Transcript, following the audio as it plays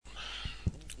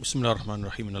بسم الله الرحمن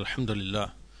الرحيم الحمد لله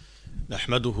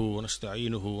نحمده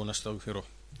ونستعينه ونستغفره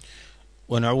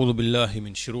ونعوذ بالله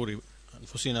من شرور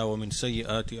أنفسنا ومن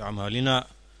سيئات أعمالنا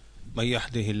من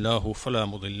يهده الله فلا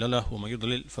مضل له ومن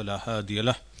يضلل فلا هادي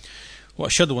له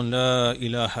وأشهد أن لا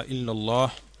إله إلا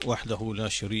الله وحده لا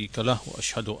شريك له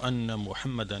وأشهد أن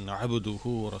محمدا عبده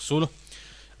ورسوله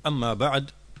أما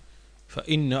بعد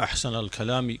فإن أحسن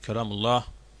الكلام كلام الله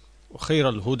وخير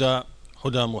الهدى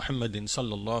هدى محمد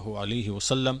صلى الله عليه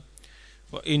وسلم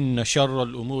وإن شر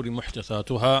الأمور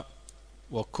محدثاتها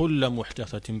وكل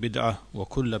محدثة بدعة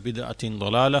وكل بدعة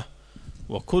ضلالة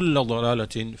وكل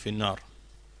ضلالة في النار.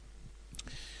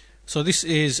 So this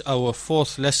is our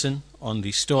fourth lesson on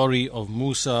the story of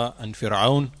Musa and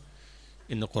Fir'aun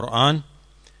in the Quran,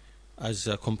 as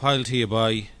compiled here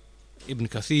by Ibn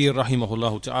Kathir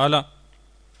rahimahullah ta'ala.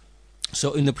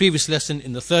 So in the previous lesson,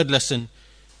 in the third lesson,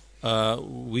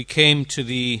 we came to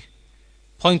the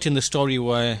point in the story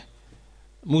where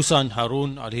Musa and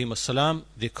Harun alayhim as-salam,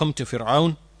 they come to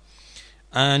Fir'aun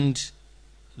and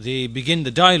they begin the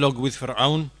dialogue with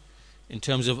Fir'aun in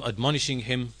terms of admonishing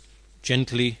him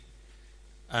gently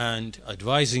and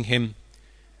advising him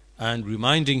and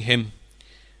reminding him.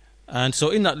 And so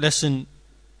in that lesson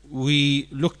we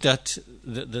looked at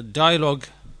the dialogue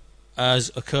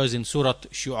as occurs in Surah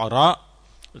Shu'ara,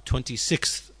 the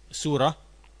 26th surah.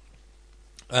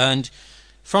 And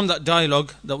from that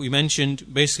dialogue that we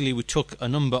mentioned, basically we took a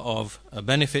number of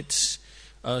benefits,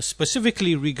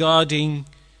 specifically regarding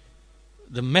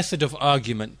the method of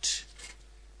argument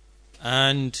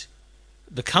and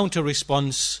the counter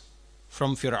response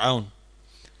from Fir'aun.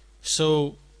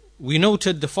 So we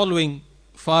noted the following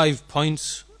 5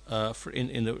 points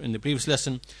in the previous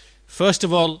lesson. First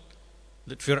of all,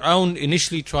 that Fir'aun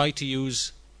initially tried to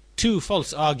use 2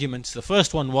 false arguments. The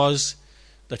first one was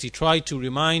that he tried to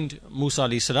remind Musa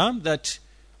alayhi salam that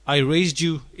I raised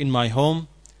you in my home,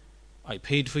 I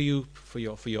paid for you for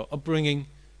your upbringing,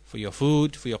 for your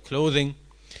food, for your clothing.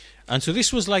 And so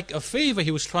this was like a favor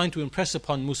he was trying to impress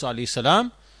upon Musa alayhi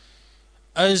salam,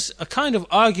 as a kind of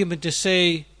argument to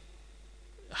say,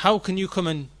 how can you come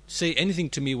and say anything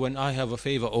to me when I have a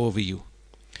favor over you?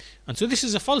 And so this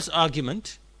is a false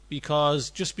argument, because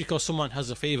just because someone has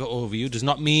a favor over you does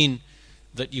not mean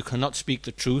that you cannot speak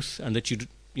the truth and that you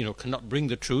cannot bring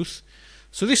the truth.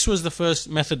 So this was the first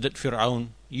method that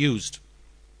Fir'aun used,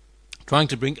 trying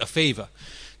to bring a favor.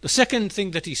 The second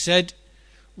thing that he said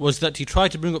was that he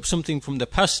tried to bring up something from the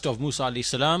past of Musa alayhi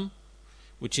salam,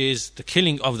 which is the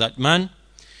killing of that man.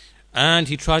 And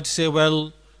he tried to say,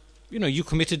 well, you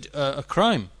committed a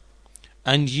crime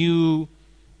and you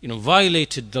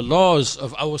violated the laws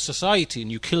of our society and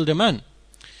you killed a man.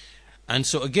 And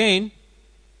so again,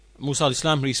 Musa alayhi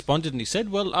salam responded and he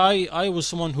said, well, I was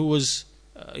someone who was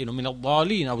min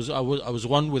al-dhalin. I was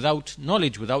one without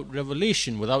knowledge, without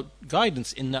revelation, without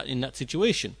guidance in that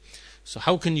situation. So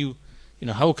how can you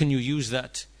use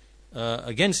that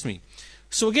against me?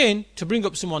 So again, to bring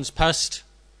up someone's past,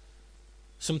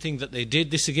 something that they did,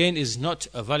 this again is not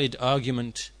a valid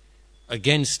argument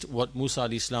against what Musa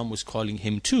alayhi salam was calling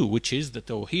him to, which is the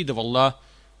tawheed of Allah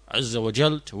Azza wa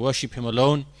Jal, to worship Him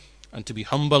alone and to be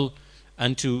humble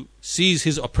and to cease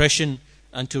his oppression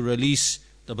and to release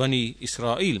the Bani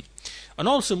Israel. And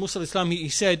also Musa alayhi salam, he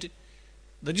said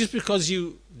that just because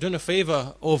you done a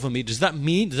favor over me, does that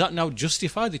now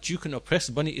justify that you can oppress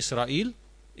Bani Israel?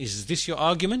 Is this your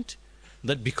argument?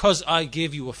 That because I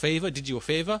gave you a favor, did you a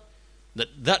favor,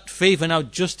 that favor now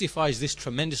justifies this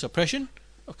tremendous oppression?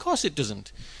 Of course it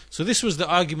doesn't. So this was the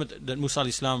argument that Musa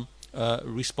alayhi salam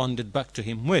responded back to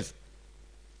him with.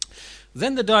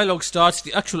 Then the dialogue starts,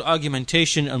 the actual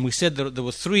argumentation, and we said there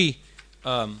were 3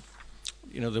 there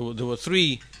were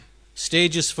 3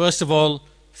 stages. First of all,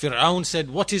 Fir'aun said,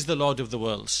 what is the Lord of the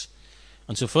worlds?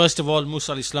 And so first of all,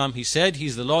 Musa alayhi salam, he said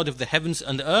he's the Lord of the heavens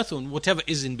and the earth and whatever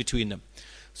is in between them.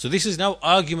 So this is now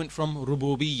argument from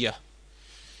Rububiyyah.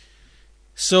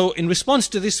 So in response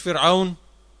to this, Fir'aun,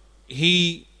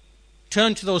 he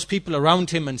turned to those people around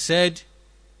him and said,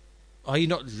 are you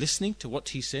not listening to what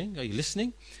he's saying? Are you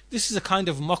listening? This is a kind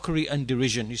of mockery and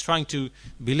derision. He's trying to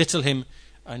belittle him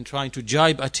and trying to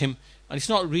jibe at him. And it's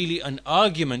not really an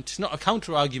argument, it's not a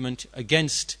counter-argument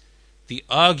against the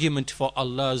argument for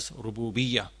Allah's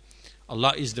Rububiyyah.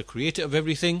 Allah is the creator of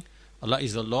everything. Allah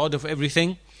is the Lord of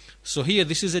everything. So here,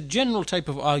 this is a general type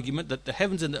of argument that the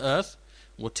heavens and the earth,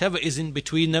 whatever is in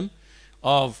between them,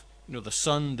 of the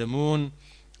sun, the moon,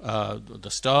 the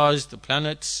stars, the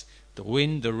planets, the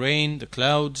wind, the rain, the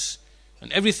clouds,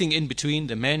 and everything in between,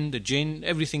 the men, the jinn,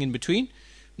 everything in between,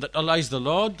 that Allah is the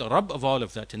Lord, the Rabb of all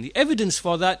of that. And the evidence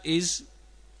for that is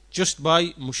just by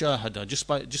mushahada,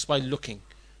 just by looking.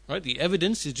 Right? The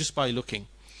evidence is just by looking.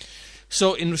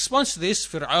 So in response to this,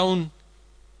 Fir'aun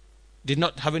did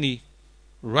not have any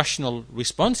rational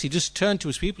response. He just turned to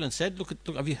his people and said, look,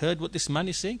 have you heard what this man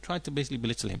is saying? Tried to basically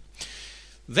belittle him.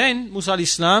 Then Musa alayhi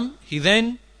salam, he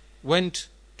then went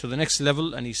to the next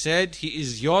level and he said, he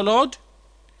is your Lord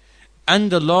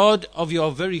and the Lord of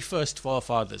your very first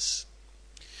forefathers.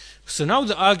 So now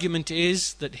the argument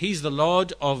is that he's the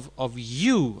Lord of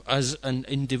you as an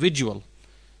individual,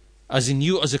 as in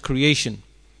you as a creation.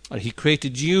 And he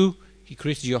created you, he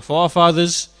created your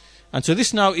forefathers. And so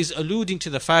this now is alluding to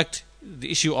the fact,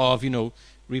 the issue of,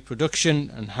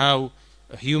 reproduction and how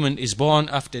a human is born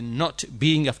after not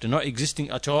existing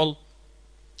at all.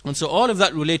 And so all of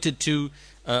that related to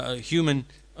human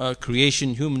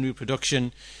creation, human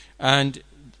reproduction, and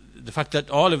the fact that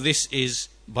all of this is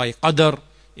by qadr,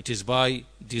 it is by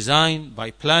design,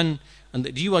 by plan, and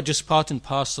that you are just part and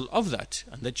parcel of that,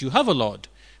 and that you have a Lord,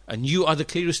 and you are the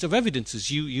clearest of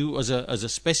evidences. You as a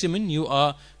specimen, you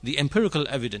are the empirical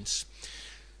evidence.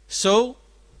 So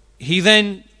he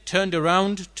then turned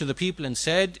around to the people and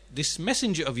said, this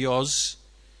messenger of yours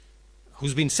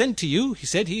who's been sent to you, he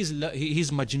said he is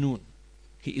majnoon,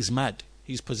 he is mad,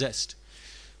 he is possessed.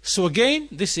 So again,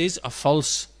 this is a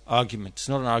false argument. It's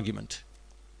not an argument.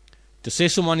 To say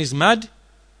someone is mad,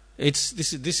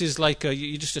 this is like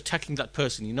you're just attacking that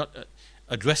person. You're not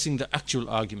addressing the actual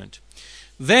argument.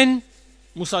 Then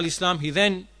Musa alayhi salam, he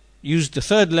then used the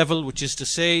third level, which is to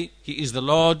say he is the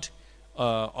Lord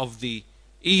of the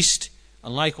East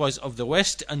and likewise of the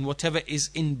West, and whatever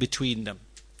is in between them.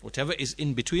 Whatever is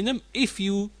in between them, if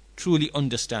you truly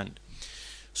understand.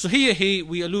 So here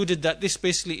we alluded that this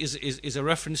basically is a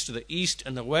reference to the East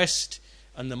and the West,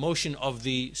 and the motion of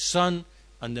the sun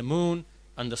and the moon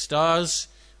and the stars,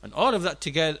 and all of that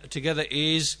together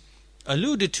is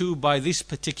alluded to by this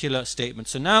particular statement.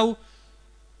 So now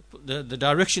the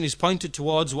direction is pointed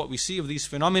towards what we see of these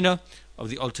phenomena, of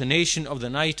the alternation of the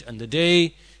night and the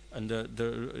day, and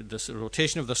the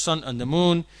rotation of the sun and the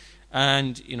moon,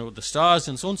 and the stars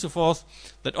and so on and so forth,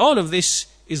 that all of this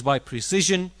is by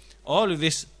precision. All of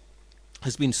this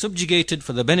has been subjugated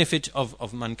for the benefit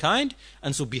of mankind,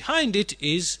 and so behind it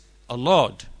is a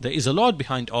Lord. There is a Lord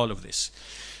behind all of this.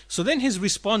 So then his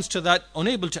response to that,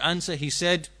 unable to answer, he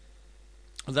said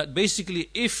that basically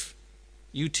if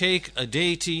you take a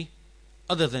deity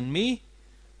other than me,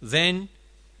 then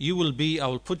I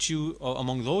will put you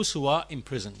among those who are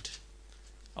imprisoned.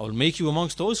 I will make you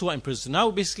amongst those who are imprisoned.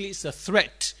 Now basically it's a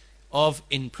threat of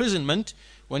imprisonment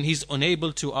when he's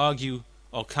unable to argue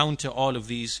or counter all of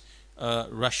these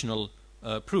rational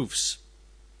proofs.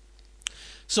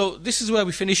 So this is where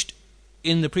we finished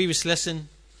in the previous lesson,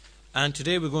 and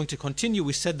today we're going to continue.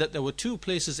 We said that there were two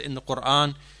places in the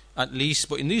Quran at least,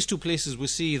 but in these two places we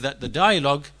see that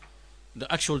the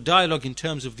actual dialogue in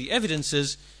terms of the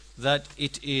evidences, that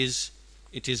it is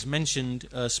mentioned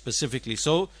specifically.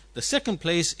 So the second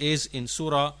place is in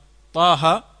Surah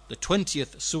Taha, the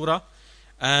 20th Surah,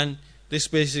 and this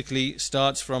basically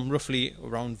starts from roughly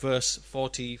around verse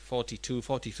 40, 42,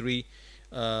 43,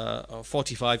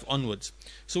 45 onwards.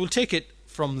 So we'll take it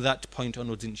from that point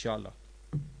onwards, inshallah.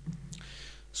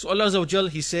 So Allah Azza wa Jal,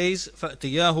 He says,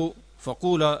 فَأْتِيَاهُ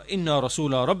فَقُولَا إِنَّا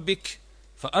رَسُولَ رَبِّكَ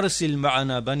فَأَرْسِلْ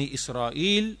مَعَنَا بَنِي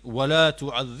إِسْرَائِيلَ وَلَا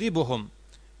تُعَذِّبُهُمْ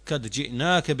قَدْ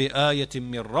جِئْنَاكَ بِآيَةٍ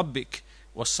مِّن رَبِّكَ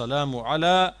وَالسَّلَامُ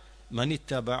عَلَى مَنِ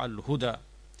اتَّبَعَ الْهُدَى.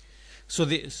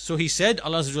 So he said,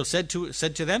 Allah Azza wa Jal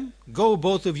said to them, go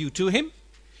both of you to him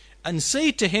and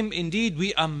say to him, indeed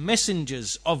we are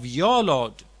messengers of your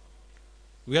Lord.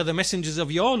 We are the messengers of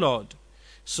your Lord.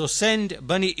 So send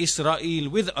Bani Israel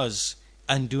with us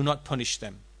and do not punish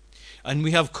them. And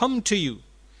we have come to you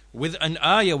with an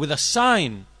ayah, with a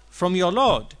sign from your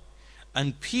Lord,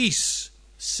 and peace,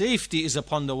 safety is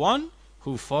upon the one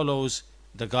who follows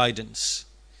the guidance.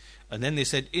 And then they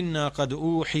said, Inna qad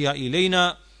uhiya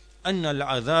ilayna anna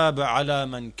al-'adhab 'ala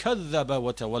man kadhaba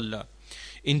wa tawalla.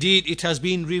 Indeed, it has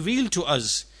been revealed to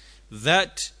us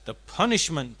that the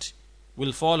punishment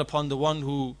will fall upon the one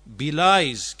who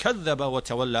belies, kadhaba wa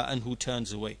tawalla, and who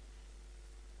turns away.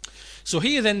 So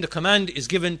here then the command is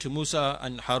given to Musa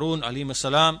and Harun alayhi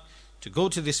salam to go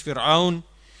to this Fir'aun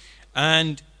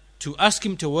and to ask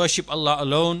him to worship Allah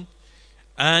alone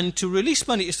and to release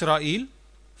Bani Israel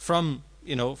from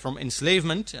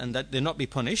enslavement, and that they not be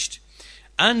punished,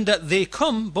 and that they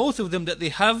come, both of them, that they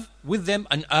have with them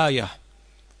an ayah.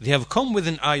 They have come with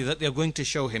an ayah that they are going to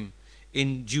show him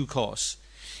in due course.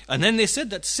 And then they said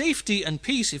that safety and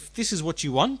peace, if this is what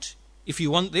you want, if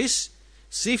you want this,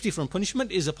 safety from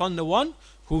punishment is upon the one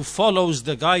who follows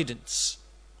the guidance.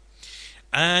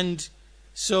 And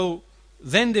so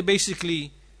then they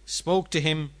basically spoke to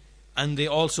him and they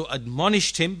also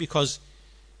admonished him, because,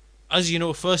 as you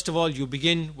know, first of all, you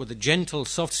begin with a gentle,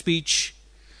 soft speech,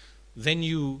 then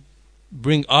you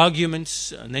bring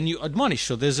arguments, and then you admonish.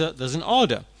 So there's an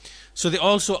order. So they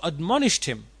also admonished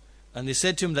him, and they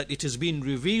said to him that it has been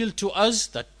revealed to us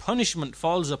that punishment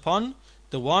falls upon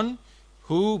the one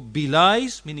who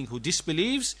belies, meaning who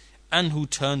disbelieves, and who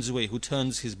turns away, who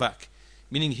turns his back,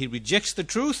 meaning he rejects the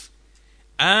truth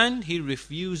and he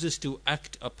refuses to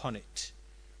act upon it.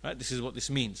 Right? This is what this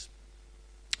means.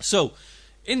 So,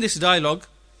 in this dialogue,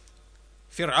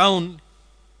 Fir'aun,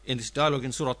 in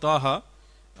Surah Taha,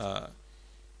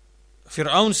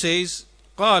 Fir'aun says,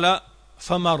 قَالَ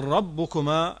فَمَا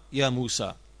رَبُّكُمَا يَا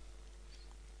مُوسَى.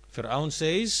 Fir'aun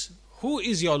says, who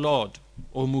is your Lord,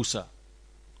 O Musa?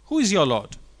 Who is your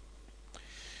Lord?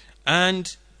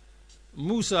 And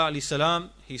Musa alayhi salam,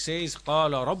 he says,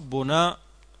 قَالَ رَبُّنَا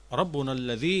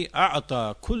الَّذِي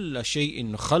أَعْطَى كُلَّ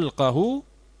شَيْءٍ خَلْقَهُ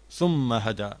ثُمَّ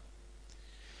هَدَى.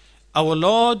 Our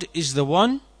Lord is the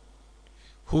one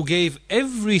who gave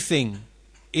everything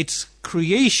its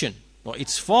creation or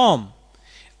its form,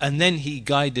 and then he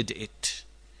guided it.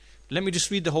 Let me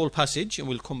just read the whole passage and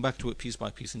we'll come back to it piece by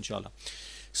piece, inshallah.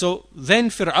 So then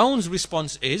Fir'aun's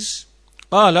response is,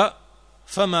 قَالَ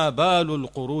فَمَا بَالُ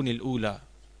الْقُرُونِ الْأُولَى.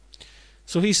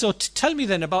 So he said, tell me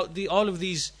then about all of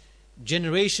these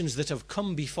generations that have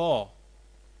come before.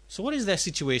 So what is their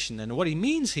situation then? What he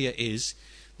means here is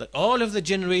that all of the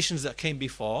generations that came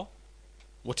before,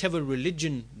 whatever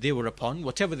religion they were upon,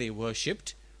 whatever they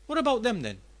worshipped, what about them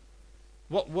then?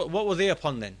 What were they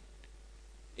upon then,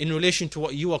 in relation to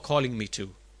what you are calling me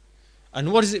to?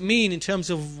 And what does it mean in terms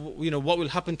of, what will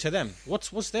happen to them?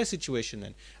 What's their situation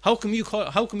then? How come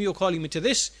you're calling me to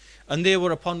this, and they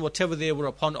were upon whatever they were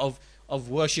upon of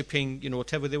worshipping,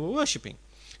 whatever they were worshipping?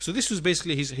 So this was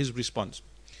basically his response.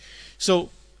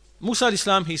 So Musa alayhi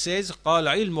salam, he says, قَالَ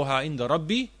عِلْمُهَا عِنْدَ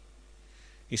رَبِّي.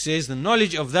 He says, the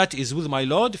knowledge of that is with my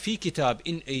Lord, fi kitab,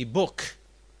 in a book.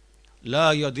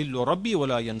 لَا يَضِلُّ رَبِّي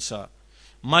وَلَا يَنْسَى.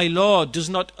 My Lord does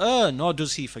not err, nor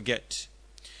does he forget.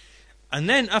 And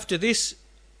then after this,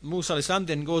 Musa alayhi salam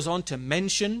then goes on to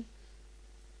mention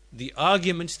the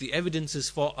arguments, the evidences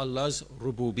for Allah's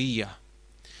rububiyyah.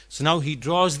 So now he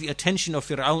draws the attention of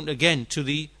Fir'aun again to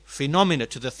the phenomena,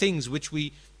 to the things which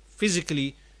we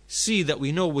physically see, that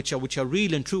we know, which are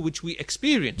real and true, which we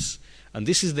experience. And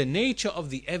this is the nature of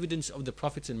the evidence of the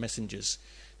prophets and messengers.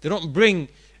 They don't bring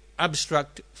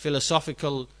abstract,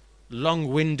 philosophical,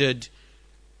 long-winded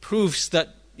proofs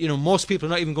that most people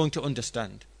are not even going to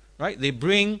understand. Right? They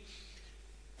bring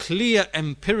clear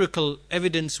empirical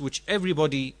evidence which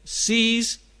everybody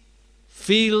sees,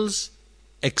 feels,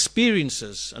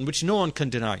 experiences, and which no one can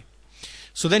deny.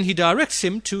 So then he directs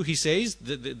him to, he says,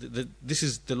 this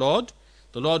is the Lord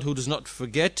who does not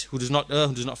forget, who does not err,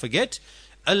 who does not forget.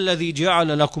 الَّذِي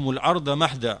جَعَلَ لَكُمُ الْأَرْضَ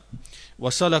مَهْدًا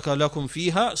وَسَلَكَ لَكُمْ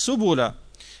فِيهَا سُبُلًا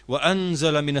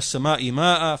وَأَنزَلَ مِنَ السَّمَاءِ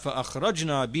مَاءً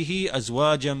فَأَخْرَجْنَا بِهِ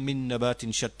أَزْوَاجًا مِّن نَبَاتٍ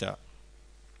شَتَّى.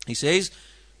 He says,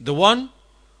 the one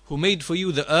who made for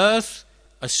you the earth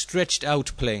a stretched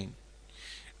out plain,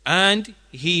 and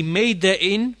he made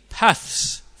therein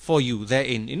paths for you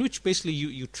therein, in which basically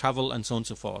you travel and so on and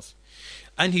so forth.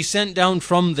 And he sent down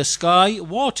from the sky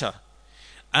water,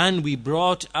 and we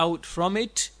brought out from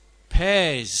it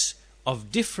pairs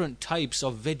of different types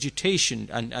of vegetation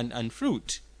and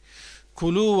fruit.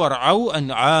 Kulu war'au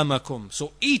an'amakum.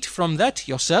 So eat from that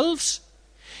yourselves,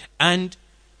 and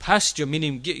pasture,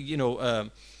 meaning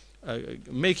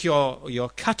make your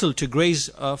cattle to graze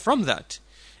from that.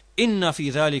 Inna fi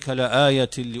dhalika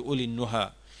la'ayatin li'uli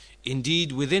nuha.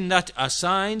 Indeed, within that are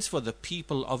signs for the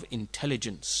people of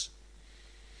intelligence.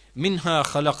 Minha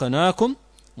khalaqnakum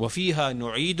wa fiha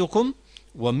nu'idukum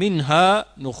wa minha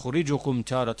nukhrijukum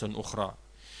taratan ukhra.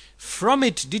 From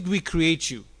it did we create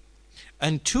you,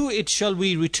 and to it shall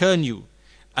we return you,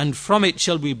 and from it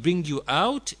shall we bring you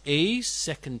out a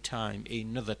second time,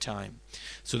 another time.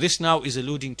 So this now is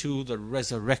alluding to the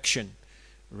resurrection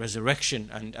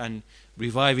and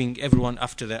reviving everyone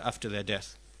after their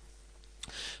death.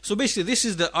 So basically this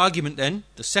is the argument then,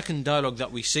 the second dialogue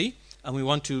that we see, and we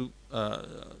want to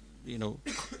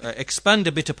expand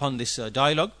a bit upon this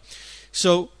dialogue.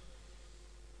 So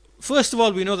first of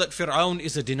all, we know that Fir'aun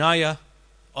is a denier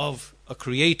of a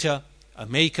creator, a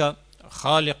maker, a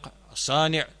khaliq, a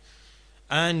sani',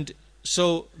 and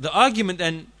so the argument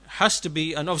then has to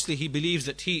be, and obviously he believes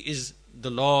that he is the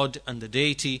Lord and the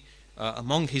deity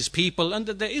among his people, and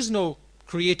that there is no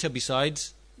creator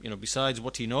besides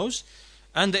what he knows,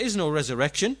 and there is no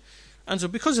resurrection, and so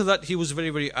because of that he was very,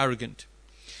 very arrogant.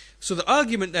 So the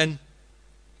argument then,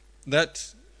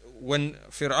 that when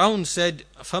Fir'aun said,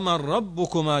 فَمَا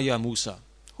رَبُّكُمَا يَا مُوسَى,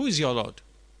 Who is your Lord?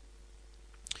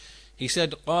 He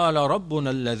said, قَالَ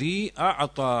رَبُّنَا الَّذِي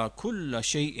أَعْطَى كُلَّ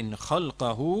شَيْءٍ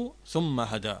خَلْقَهُ ثُمَّ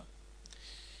هَدَى.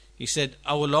 He said,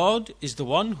 our Lord is the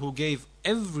one who gave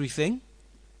everything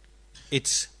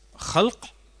its khalq,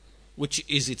 which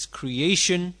is its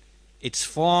creation, its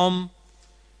form,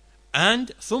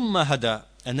 and ثُمَّ هَدَى,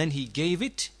 and then He gave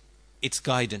it its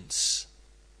guidance.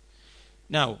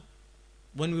 Now,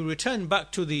 when we return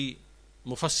back to the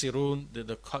Mufassirun,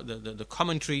 the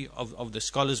commentary of the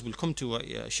scholars, will come to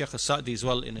Shaykh As-Sa'di as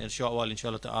well in a short while,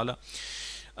 inshallah ta'ala.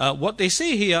 What they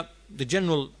say here, the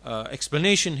general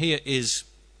explanation here is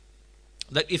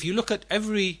that if you look at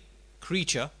every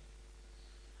creature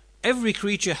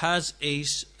has a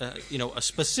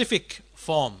specific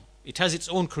form. It has its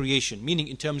own creation, meaning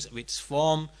in terms of its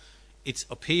form, its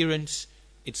appearance,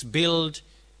 its build,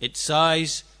 its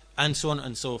size, and so on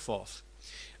and so forth.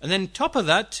 And then top of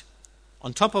that,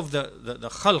 on top of the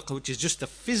khalq, which is just the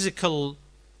physical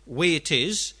way it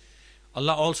is,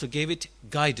 Allah also gave it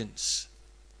guidance.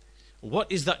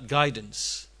 What is that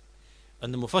guidance?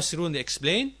 And the Mufassirun, they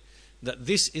explain that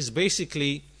this is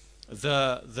basically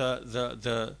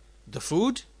the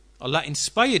food. Allah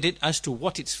inspired it as to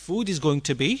what its food is going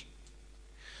to be,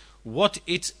 what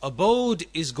its abode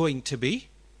is going to be,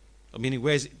 meaning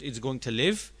where it's going to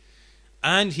live,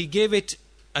 and He gave it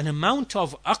an amount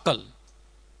of aql.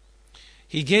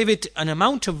 He gave it an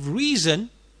amount of reason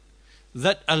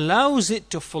that allows it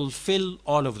to fulfill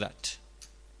all of that.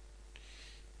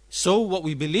 So what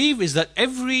we believe is that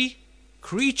every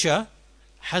creature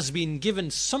has been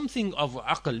given something of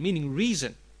aql, meaning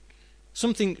reason,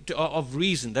 something of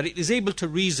reason, that it is able to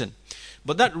reason.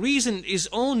 But that reason is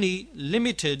only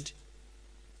limited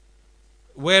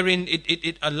wherein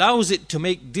it allows it to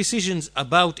make decisions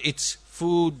about its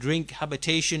food, drink,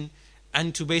 habitation,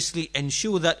 and to basically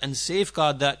ensure that and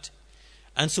safeguard that.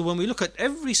 And so when we look at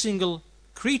every single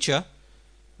creature,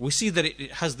 we see that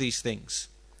it has these things,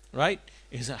 right?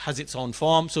 It has its own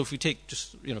form. So if we take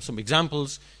just some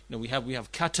examples, we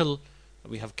have cattle,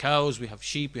 we have cows, we have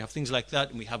sheep, we have things like that,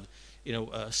 and we have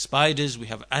spiders, we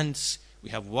have ants, we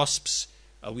have wasps,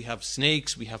 we have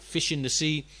snakes, we have fish in the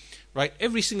sea, right?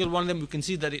 Every single one of them, we can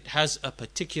see that it has a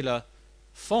particular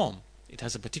form. It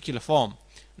has a particular form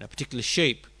and a particular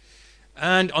shape.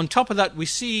 And on top of that, we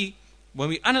see, when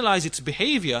we analyze its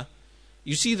behavior,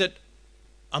 you see that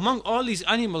among all these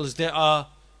animals, there are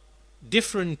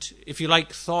different, if you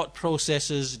like, thought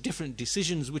processes, different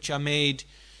decisions which are made.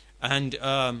 And,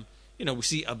 we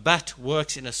see a bat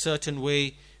works in a certain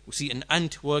way. We see an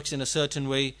ant works in a certain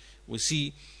way.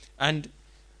 And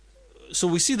so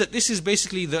we see that this is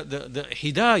basically the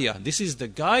hidayah. This is the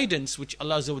guidance which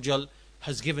Allah Azza wa Jal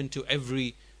has given to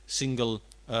every single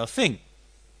thing.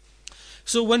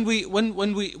 So when we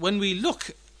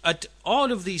look at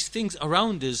all of these things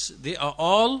around us, they are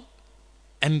all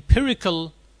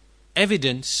empirical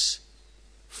evidence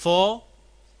for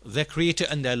their Creator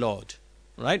and their Lord,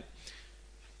 right?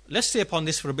 Let's stay upon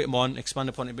this for a bit more and expand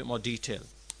upon it in a bit more detail.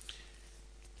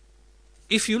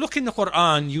 If you look in the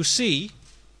Quran, you see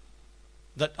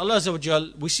that Allah Azza wa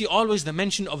Jal, we see always the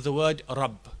mention of the word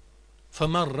Rabb.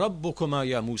 فَمَنْ رَبُّكُمَا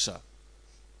يَا مُوسَى.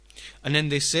 And then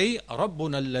they say,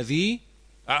 رَبُّنَا الَّذِي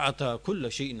أَعْطَى كُلَّ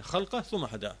شَيْءٍ خَلْقَهُ ثُمَّ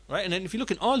هَدَى. Right? And then if you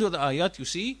look in all the other ayat, you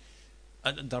see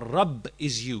the Rabb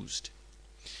is used.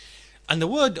 And the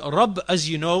word Rabb, as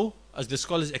you know, as the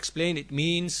scholars explain, it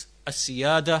means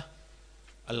السيادة,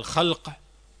 الخلق,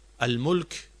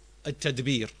 الملك,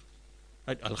 التدبير.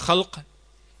 Right? Al-Khalq,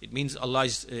 it means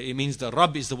it means the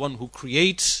Rabb is the one who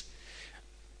creates.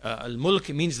 Al-Mulk,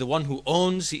 it means the one who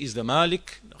owns. He is the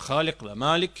Malik, the Khaliq, the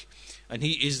Malik. And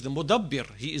He is the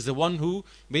Mudabbir. He is the one who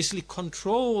basically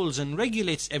controls and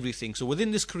regulates everything. So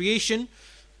within this creation,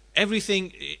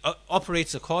 everything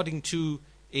operates according to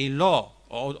a law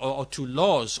or to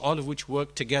laws, all of which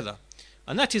work together.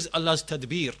 And that is Allah's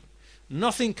tadbir.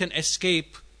 Nothing can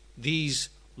escape these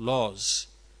laws.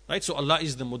 Right? So Allah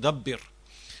is the Mudabbir.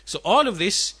 So all of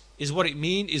this is what it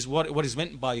means, is what is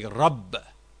meant by Rabb.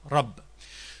 Rabb.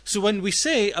 So when we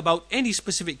say about any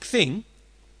specific thing,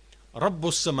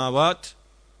 Rabbus Samawat,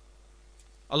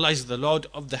 Allah is the Lord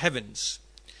of the heavens,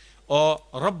 or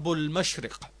Rabbul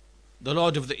Mashriq, the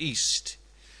Lord of the East,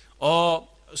 or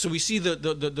so we see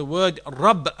the word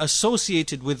Rabb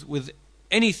associated with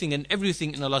anything and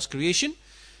everything in Allah's creation.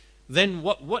 Then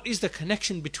what is the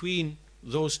connection between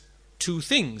those two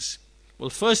things? Well,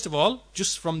 first of all,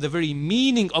 just from the very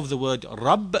meaning of the word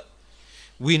Rabb,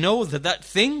 we know that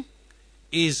thing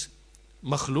is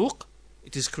makhluk,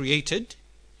 it is created,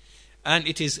 and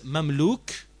it is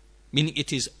mamluk, meaning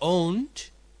it is owned,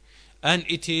 and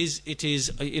it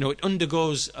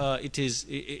undergoes,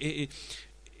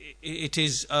 it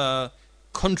is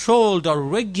controlled or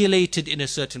regulated in a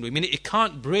certain way. Meaning it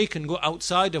can't break and go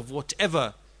outside of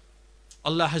whatever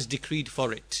Allah has decreed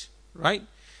for it. Right?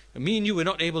 Me and you, we're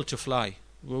not able to fly.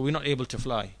 We're not able to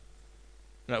fly.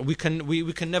 Right? We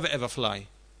can never ever fly.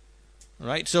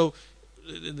 Right? So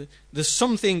there's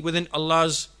something within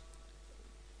Allah's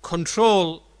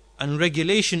control and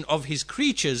regulation of His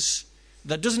creatures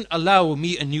that doesn't allow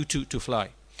me and you to fly.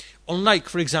 Unlike,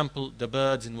 for example, the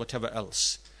birds and whatever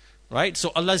else. Right?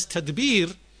 So Allah's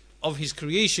tadbir of His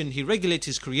creation, He regulates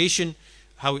His creation,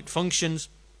 how it functions.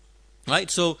 Right?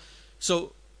 So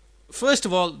first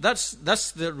of all, that's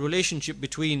the relationship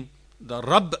between the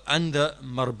Rabb and the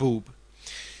Marboob.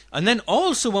 And then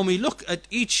also when we look at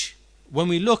each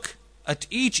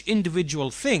individual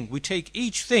thing, we take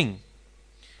each thing,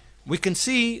 we can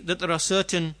see that there are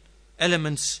certain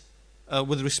elements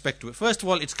with respect to it. First of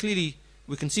all, it's clearly,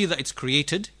 we can see that it's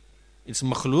created, it's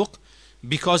makhluq,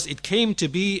 because it came to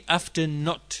be after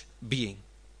not being.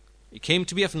 It came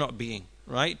to be after not being,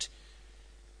 right?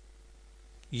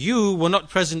 You were not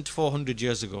present 400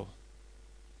 years ago.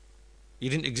 You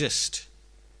didn't exist.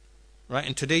 Right?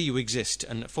 And today you exist.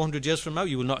 And 400 years from now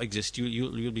you will not exist.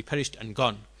 You'll be perished and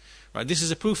gone. Right? This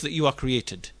is a proof that you are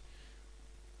created.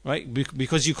 Right?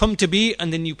 Because you come to be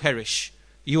and then you perish.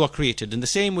 You are created. And the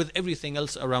same with everything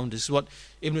else around us. What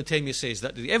Ibn Taymiyyah says,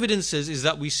 that the evidence is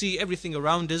that we see everything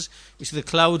around us. We see the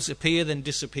clouds appear then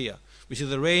disappear. We see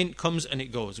the rain comes and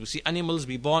it goes. We see animals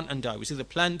be born and die. We see the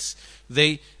plants,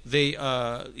 they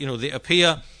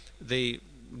appear, they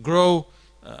grow,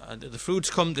 the fruits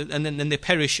come, and then they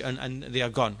perish and they are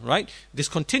gone. Right? This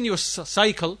continuous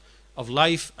cycle of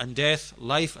life and death.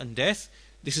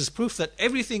 This is proof that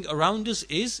everything around us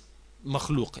is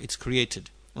makhluk. It's created.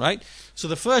 Right? So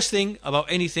the first thing about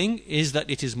anything is that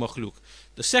it is makhluk.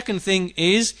 The second thing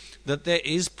is that there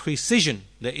is precision,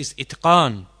 there is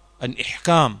itqan and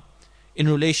ihkam in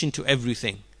relation to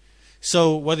everything.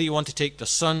 So whether you want to take the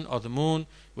sun or the moon,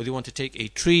 whether you want to take a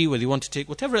tree, whether you want to take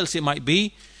whatever else it might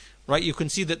be, right, you can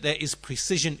see that there is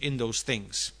precision in those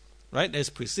things. Right? There's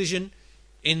precision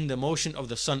in the motion of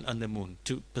the sun and the moon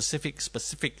to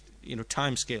specific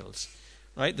time scales.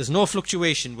 Right? There's no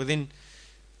fluctuation within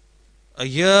a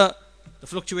year. The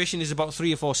fluctuation is about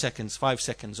 3 or 4 seconds, 5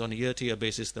 seconds on a year-to-year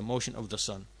basis, the motion of the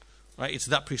sun. Right? It's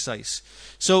that precise.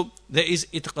 So there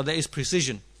is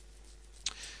precision.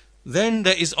 Then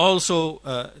there is also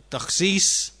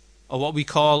takhsis, or what we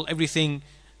call everything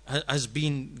has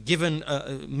been given,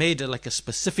 made like a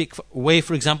specific way.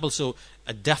 For example, so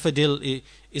a daffodil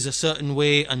is a certain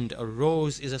way and a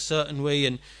rose is a certain way,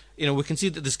 and we can see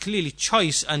that there's clearly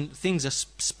choice and things are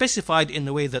specified in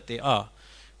the way that they are.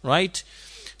 Right?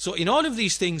 So in all of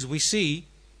these things we see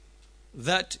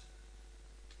that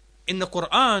in the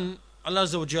Quran, Allah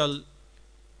Azza wa Jal,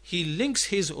 He links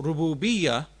His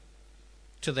rububiyyah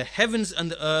to the heavens and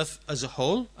the earth as a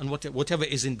whole and whatever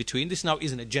is in between. This now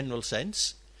is in a general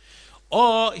sense.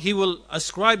 Or He will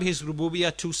ascribe His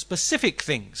rububiyyah to specific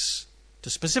things,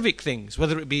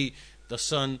 whether it be the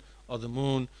sun or the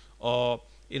moon or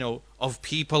of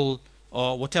people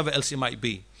or whatever else it might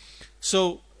be.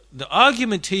 So the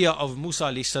argument here of Musa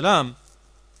alayhi salam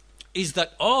is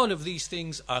that all of these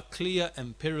things are clear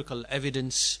empirical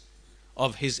evidence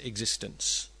of His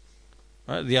existence.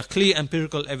 Right? They are clear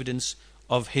empirical evidence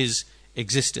of His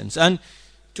existence. And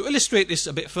to illustrate this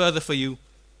a bit further for you,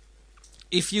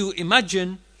 if you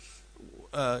imagine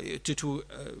to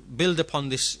build upon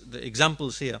the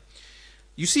examples here,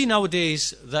 you see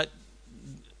nowadays that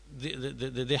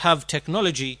they have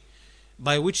technology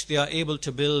by which they are able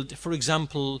to build, for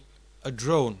example, a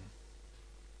drone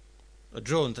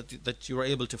that you are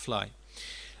able to fly.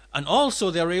 And also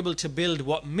they are able to build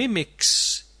what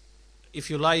mimics, if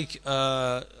you like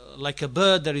a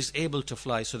bird that is able to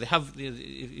fly. So they have,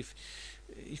 if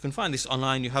you can find this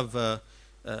online, you have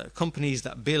companies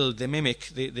that build,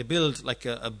 they build like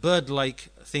a bird-like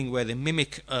thing where they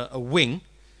mimic a wing.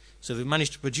 So they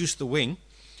manage to produce the wing,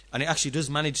 and it actually does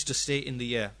manage to stay in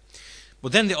the air.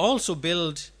 But then they also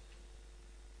build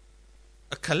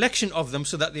a collection of them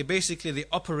so that they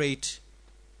operate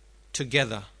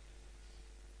together.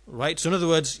 Right? So in other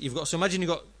words, imagine you've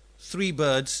got 3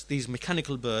 birds, these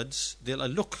mechanical birds. They'll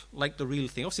look like the real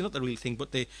thing. Obviously not the real thing,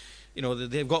 but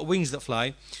they've got wings that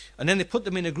fly. And then they put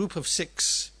them in a group of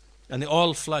 6 and they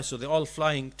all fly, so they're all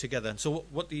flying together. And so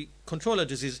what the controller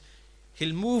does is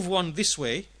he'll move one this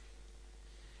way,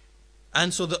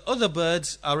 and so the other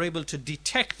birds are able to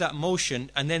detect that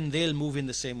motion, and then they'll move in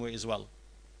the same way as well,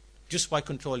 just by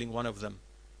controlling one of them.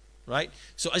 Right?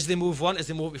 So as they move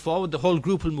forward, the whole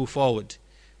group will move forward,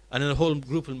 and then the whole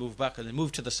group will move back and then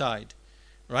move to the side.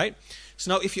 right?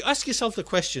 So now if you ask yourself the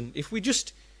question, if we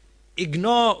just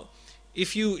ignore,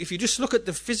 if you just look at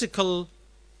the physical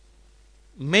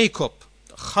makeup,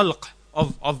 khalq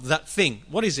of that thing,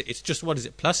 what is it? It's just, what is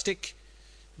it? Plastic,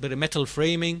 bit of metal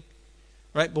framing,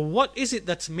 right? But what is it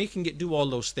that's making it do all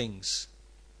those things?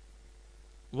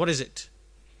 What is it?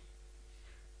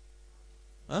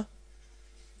 Huh?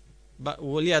 But,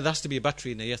 well, yeah, there has to be a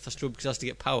battery in there. Yes, that's true, because it has to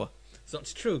get power. So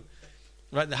that's true,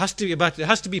 right? There has to be a battery. There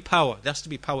has to be power. There has to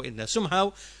be power in there.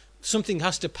 Somehow, something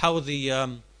has to power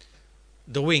the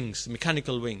wings,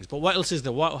 mechanical wings. But what else is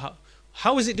there?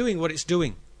 How is it doing what it's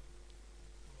doing?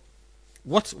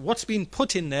 What's been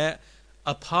put in there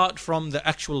apart from the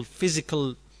actual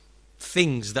physical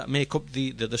things that make up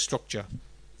the structure?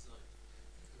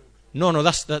 No,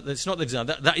 that's not the design.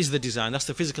 That is the design. That's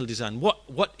the physical design.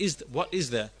 What is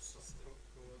there?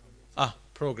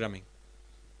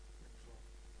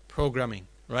 Programming,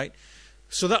 right?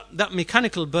 So that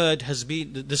mechanical bird has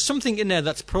been, there's something in there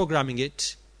that's programming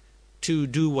it to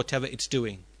do whatever it's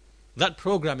doing. That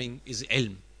programming is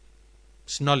ilm.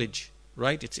 It's knowledge,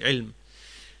 right? It's ilm.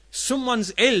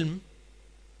 Someone's ilm,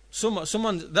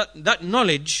 that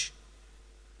knowledge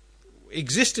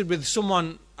existed with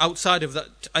someone outside of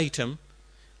that item,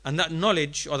 and that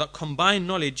knowledge, or that combined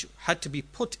knowledge, had to be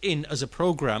put in as a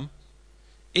program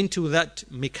into that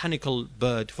mechanical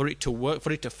bird for it to work,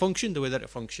 for it to function the way that it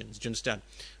functions. Do you understand?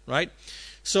 Right?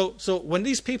 So when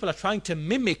these people are trying to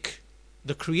mimic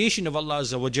the creation of Allah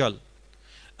Azza wa Jal,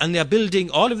 and they are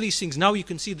building all of these things, now you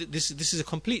can see that this is a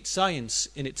complete science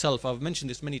in itself. I've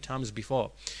mentioned this many times before,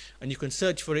 and you can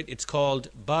search for it. It's called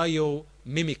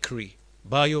biomimicry.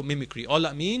 Biomimicry. All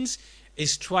that means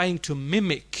is trying to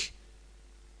mimic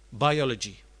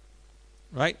biology,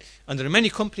 right? And there are many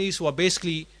companies who are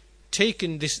basically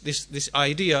taking this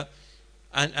idea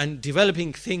and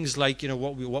developing things like,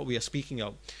 what we are speaking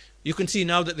of. You can see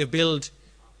now that they build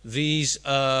these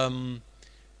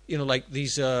like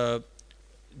these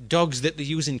dogs that they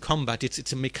use in combat.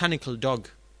 It's a mechanical dog.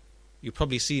 You've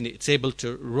probably seen it. It's able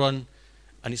to run,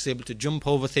 and it's able to jump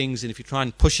over things, and if you try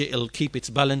and push it, it'll keep its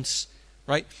balance,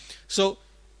 right? So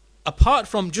apart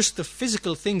from just the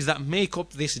physical things that make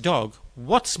up this dog,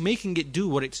 what's making it do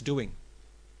what it's doing?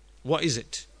 What is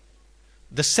it?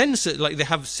 The sensor, like they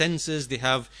have sensors, they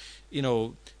have,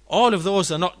 all of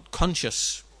those are not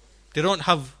conscious. They don't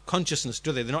have consciousness,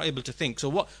 do they? They're not able to think.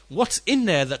 So what's in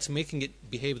there that's making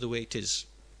it behave the way it is?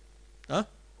 Huh?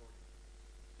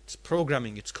 It's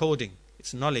programming, it's coding,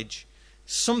 it's knowledge.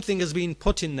 Something has been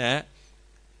put in there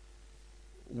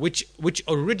which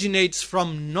originates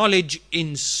from knowledge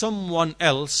in someone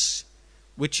else,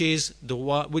 which is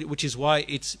why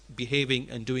it's behaving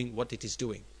and doing what it is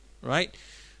doing, right?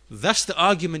 That's the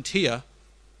argument here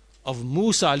of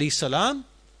Musa alayhi salam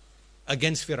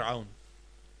against Fir'aun,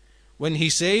 when he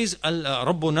says,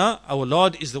 Rabbuna, our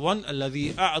Lord, is the one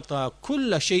الذي أعطى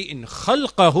كل شيء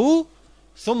خلقه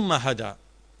ثم هدى.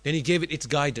 Then he gave it its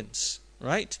guidance,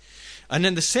 right? And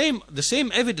then the same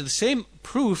evidence, the same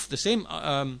proof, the same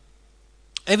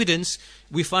evidence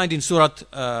we find in Surah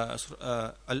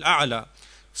Al-A'la.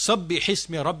 Sabbih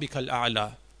ismi rabbika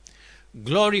al-a'la.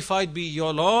 Glorified be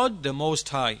your Lord, the Most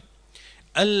High.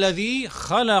 الذي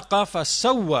خلق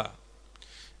فسوى.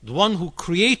 The one who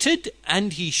created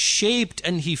and he shaped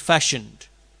and he fashioned.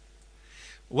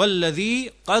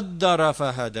 وَالَّذِي قَدَّرَ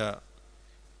فَهَدَى.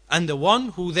 And the one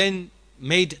who then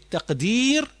made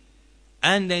taqdeer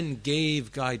and then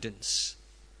gave guidance.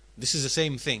 This is the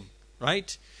same thing,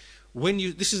 right?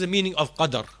 This is the meaning of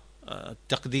qadar,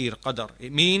 taqdeer, qadar.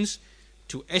 It means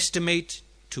to estimate,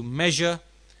 to measure.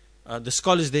 The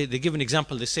scholars, they give an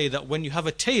example. They say that when you have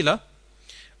a tailor,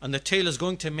 and the tailor is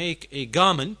going to make a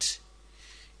garment,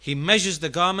 he measures the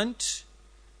garment,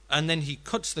 and then he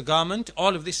cuts the garment.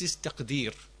 All of this is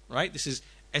taqdeer, right? This is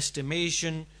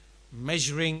estimation,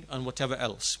 measuring, and whatever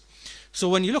else. So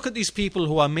when you look at these people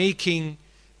who are making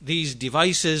these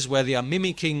devices where they are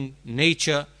mimicking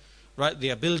nature, right? They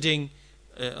are building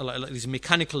like these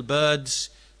mechanical birds,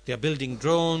 they are building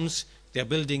drones, they are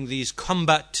building these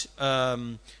combat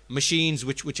machines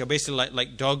which are basically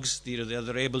like dogs.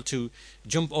 They're able to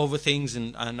jump over things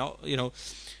and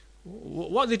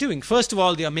what are they doing? First of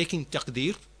all, they are making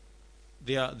taqdeer.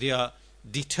 They are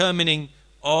determining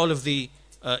all of the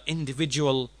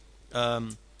individual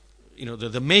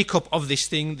the makeup of this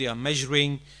thing. They are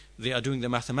measuring, they are doing the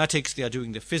mathematics, they are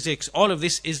doing the physics. All of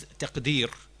this is taqdeer,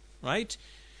 right?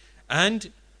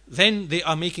 And then they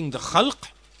are making the khalq.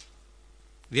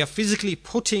 They are physically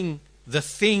putting the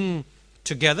thing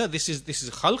together. This is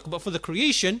khalq, but for the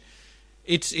creation,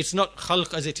 it's not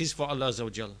khalq as it is for Allah Azza wa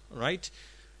Jal, right?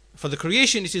 For the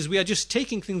creation, it is we are just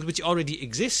taking things which already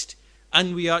exist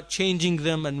and we are changing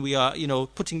them, and we are,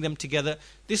 putting them together.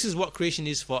 This is what creation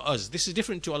is for us. This is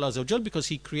different to Allah Azza wa Jal, because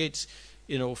He creates,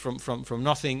 from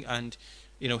nothing, and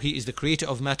He is the creator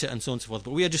of matter, and so on and so forth.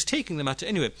 But we are just taking the matter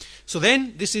anyway. So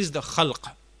then, this is the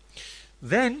khalq.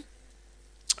 Then,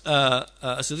 so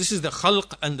this is the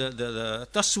khalq and the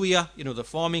taswiyah, the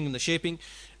forming and the shaping,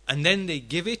 and then they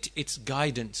give it its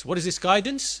guidance. What is this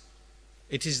guidance?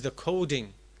 It is the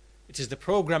coding. It is the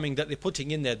programming that they're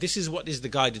putting in there. This is what is the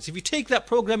guidance. If you take that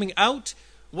programming out,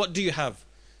 what do you have?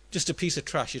 Just a piece of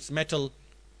trash. It's metal,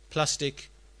 plastic,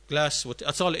 glass.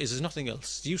 That's all it is. There's nothing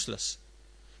else. It's useless.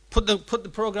 Put the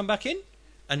program back in,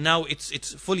 and now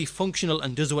it's fully functional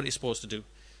and does what it's supposed to do.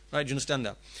 Right? Do you understand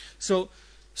that? So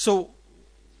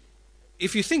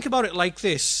if you think about it like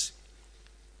this,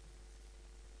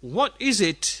 what is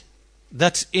it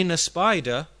that's in a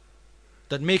spider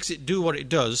that makes it do what it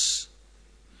does?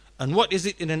 And what is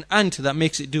it in an ant that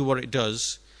makes it do what it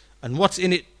does? And what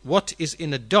is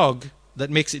in a dog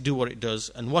that makes it do what it does?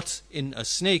 And what's in a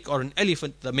snake or an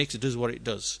elephant that makes it do what it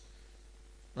does?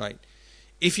 Right?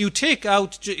 If you take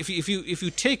out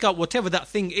whatever that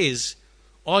thing is,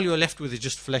 all you're left with is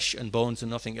just flesh and bones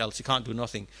and nothing else. You can't do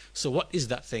nothing. So what is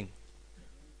that thing?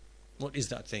 What is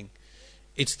that thing?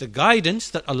 It's the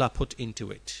guidance that Allah put into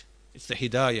it. It's the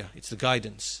hidayah. It's the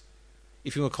guidance.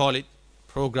 If you want to call it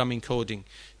programming, coding.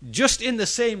 Just in the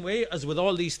same way as with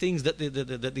all these things that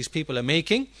these people are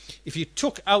making, if you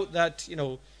took out that,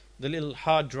 the little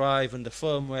hard drive and the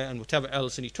firmware and whatever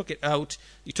else, and you took it out,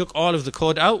 you took all of the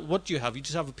code out, what do you have? You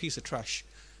just have a piece of trash.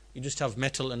 You just have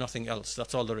metal and nothing else.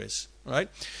 That's all there is. Right?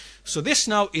 So this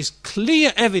now is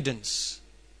clear evidence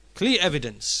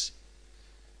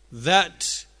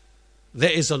that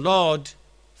there is a Lord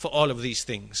for all of these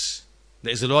things.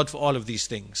 There is a Lord for all of these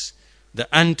things. The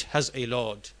ant has a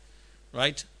Lord,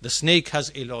 right? The snake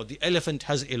has a Lord. The elephant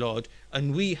has a Lord.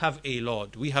 And we have a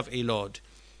Lord. We have a Lord,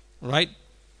 right?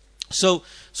 So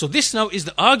this now is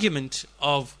the argument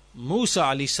of Musa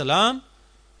alayhi salam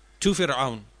to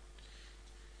Fir'aun.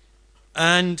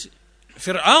 And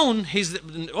Fir'aun,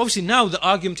 obviously now the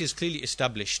argument is clearly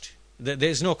established. There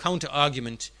is no counter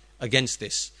argument against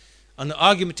this. And the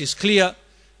argument is clear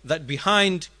that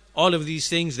behind all of these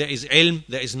things there is ilm,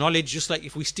 there is knowledge. Just like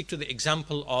if we stick to the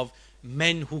example of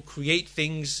men who create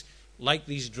things like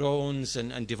these drones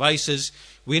and devices,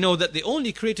 we know that they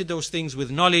only created those things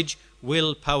with knowledge,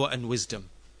 will, power and wisdom.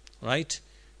 Right?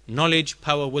 Knowledge,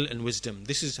 power, will and wisdom.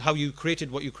 This is how you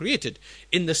created what you created.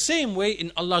 In the same way,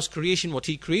 in Allah's creation, what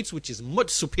He creates, which is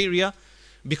much superior,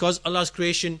 because Allah's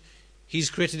creation, He's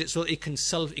created it so that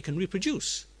it can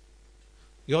reproduce.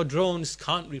 Your drones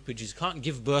can't reproduce, can't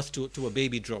give birth to a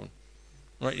baby drone.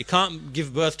 Right? You can't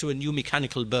give birth to a new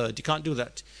mechanical bird. You can't do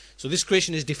that. So this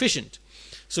creation is deficient.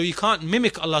 So you can't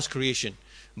mimic Allah's creation.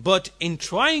 But in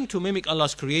trying to mimic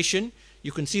Allah's creation,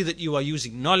 you can see that you are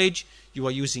using knowledge, you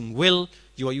are using will,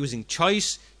 you are using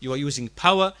choice, you are using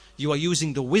power, you are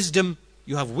using the wisdom.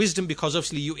 You have wisdom because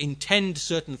obviously you intend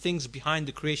certain things behind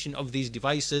the creation of these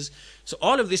devices. So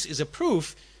all of this is a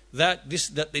proof that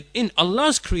in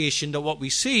Allah's creation, that what we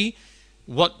see,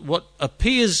 what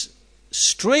appears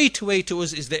straight away to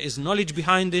us is there is knowledge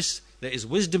behind this, there is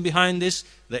wisdom behind this,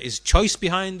 there is choice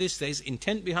behind this, there is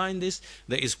intent behind this,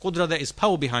 there is qudra, there is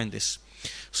power behind this.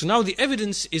 So now the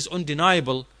evidence is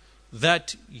undeniable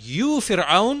that you,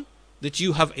 Fir'aun, that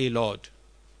you have a Lord.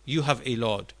 You have a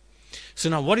Lord. So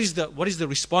now what is the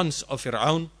response of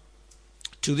Fir'aun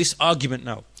to this argument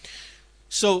now?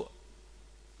 So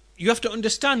you have to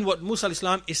understand what Musa alayhi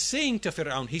salam is saying to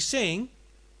Fir'aun. He's saying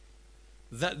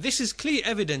that this is clear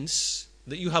evidence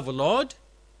that you have a Lord,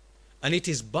 and it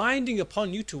is binding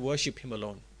upon you to worship Him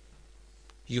alone.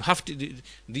 You have to.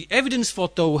 The evidence for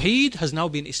Tawheed has now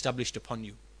been established upon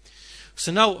you.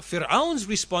 So now Fir'aun's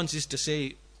response is to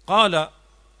say, قَالَ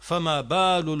فَمَا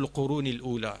بَالُ الْقُرُونِ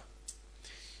الْأُولَى.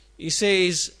 He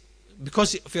says,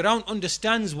 because Fir'aun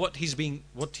understands what he's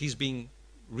being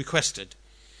requested.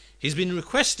 He's been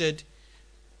requested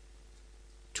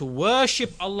to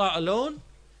worship Allah alone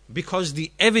because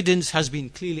the evidence has been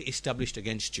clearly established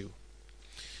against you.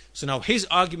 So now his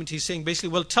argument, he's saying basically,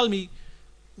 well, tell me,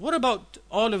 what about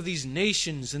all of these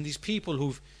nations and these people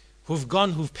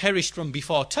who've perished from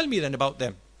before? Tell me then about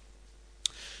them.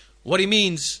 What he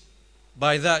means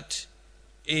by that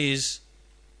is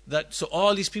that so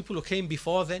all these people who came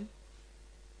before then,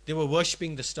 they were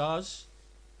worshipping the stars,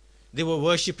 they were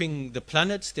worshipping the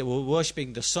planets, they were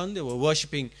worshipping the sun, they were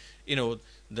worshipping,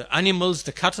 the animals,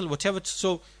 the cattle, whatever.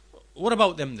 So what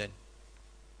about them then?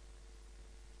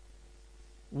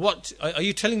 What are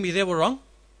you telling me they were wrong?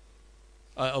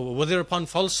 Were they upon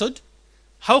falsehood?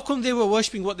 How come they were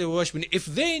worshipping what they were worshipping? If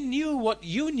they knew what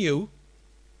you knew,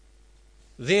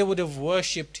 they would have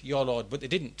worshipped your Lord, but they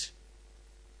didn't.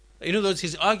 In other words,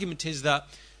 his argument is that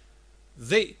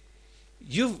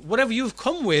whatever you've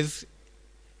come with,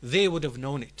 they would have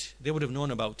known it. They would have known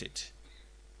about it.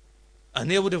 And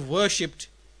they would have worshipped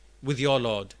with your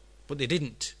Lord, but they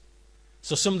didn't.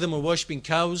 So some of them were worshipping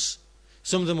cows,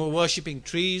 some of them were worshipping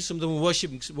trees, some of them were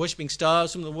worshipping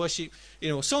stars, some of them worship,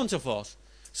 so on and so forth.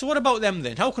 So what about them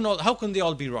then? How can they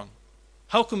all be wrong?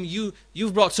 How come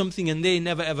you've brought something and they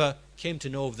never ever came to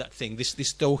know of that thing? This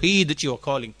tawheed that you are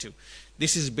calling to.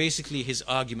 This is basically his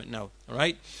argument now. All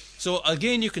right. So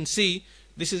again, you can see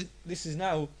this is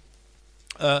now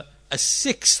a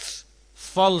sixth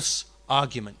false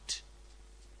argument.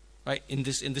 Right. In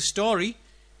this story,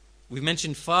 we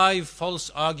mentioned 5 false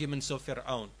arguments of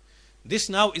Fir'aun. This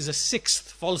now is a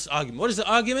 6th false argument. What is the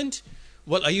argument?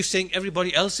 Well, are you saying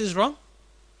everybody else is wrong?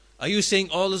 Are you saying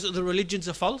all those other religions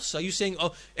are false? Are you saying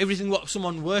everything what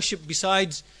someone worshipped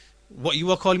besides what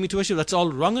you are calling me to worship, that's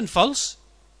all wrong and false?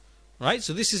 Right?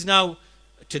 So this is now,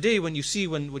 today when you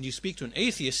speak to an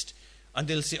atheist, and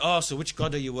they'll say, so which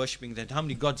God are you worshipping then? How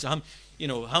many gods?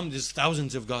 There's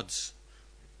thousands of gods.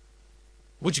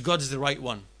 Which God is the right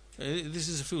one? This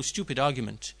is a stupid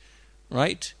argument.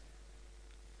 Right?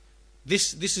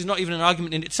 This is not even an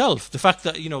argument in itself. The fact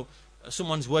that,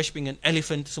 someone's worshipping an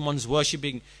elephant, someone's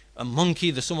worshipping a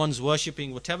monkey, someone's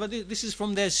worshipping whatever, this is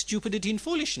from their stupidity and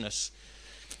foolishness.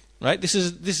 Right? This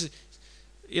is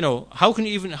how can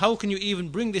you even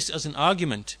bring this as an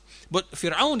argument? But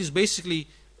Fir'aun is basically,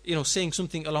 saying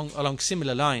something along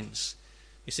similar lines.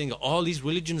 He's saying, are all these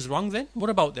religions wrong then? What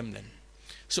about them then?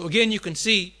 So again, you can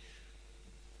see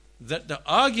that the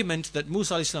argument that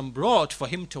Musa alayhi salam brought for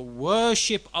him to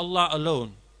worship Allah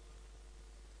alone,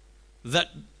 that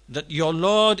your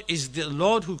Lord is the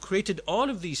Lord who created all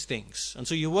of these things, and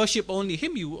so you worship only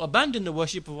him, you abandon the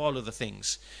worship of all of the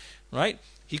things, right?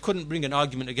 He couldn't bring an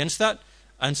argument against that,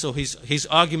 and so his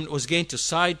argument was going to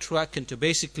sidetrack and to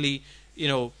basically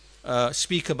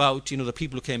speak about the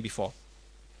people who came before.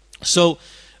 So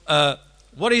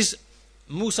what is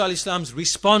Musa alayhi salam's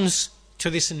response to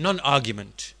this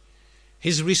non-argument?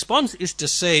 His response is to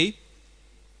say,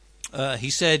 he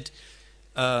said,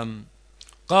 قَالَ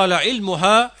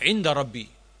عِلْمُهَا عِنْدَ رَبِّي.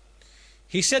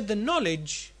 He said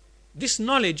this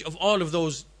knowledge of all of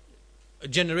those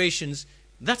generations,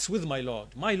 that's with my Lord.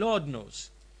 My Lord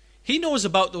knows. He knows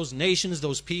about those nations,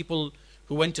 those people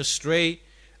who went astray,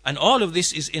 and all of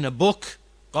this is in a book.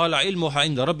 قَالَ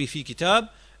عِلْمُهَا عِنْدَ رَبِّي فِي كِتَابٍ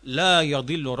لَا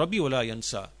يَضِلُّ رَبِّي وَلَا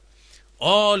يَنْسَى.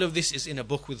 All of this is in a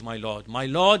book with my Lord. My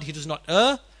Lord, he does not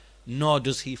err, nor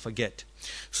does he forget.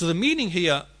 So the meaning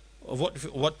here of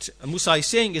what Musa is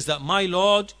saying is that my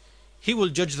Lord, he will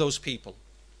judge those people.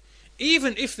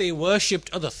 Even if they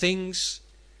worshipped other things,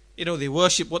 they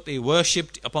worship what they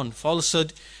worshipped upon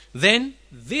falsehood, then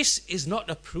this is not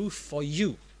a proof for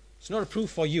you. It's not a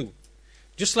proof for you.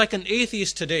 Just like an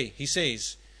atheist today, he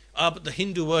says, but the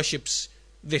Hindu worships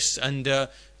this, and the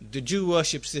Jew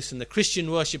worships this, and the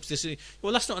Christian worships this.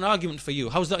 Well, that's not an argument for you.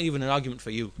 How is that even an argument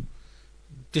for you?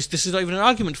 This is not even an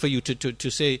argument for you to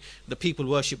say the people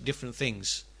worship different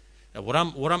things. Now, what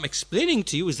I'm explaining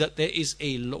to you is that there is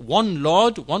one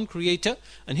Lord, one Creator,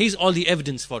 and He's all the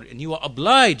evidence for it. And you are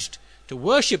obliged to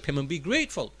worship Him and be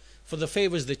grateful for the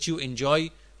favors that you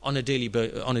enjoy on a daily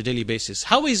basis.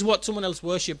 How is what someone else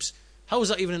worships? How is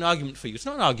that even an argument for you? It's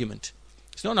not an argument.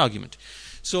 It's not an argument.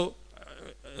 So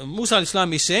Musa alayhi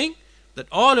salam is saying that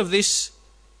all of this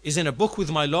is in a book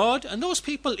with my Lord, and those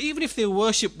people, even if they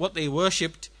worship what they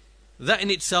worshipped, that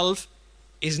in itself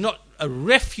is not a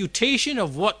refutation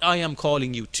of what I am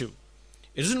calling you to.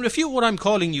 It doesn't refute what I'm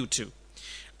calling you to.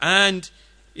 And,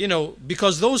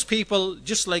 because those people,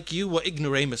 just like you, were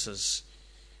ignoramuses.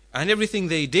 And everything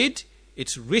they did,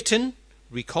 it's written,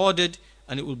 recorded,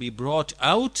 and it will be brought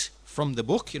out from the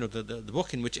book, the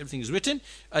book in which everything is written,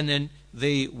 and then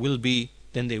they will be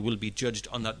judged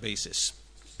on that basis.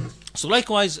 So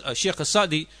likewise, Shaykh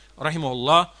As-Sa'di,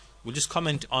 rahimahullah, will just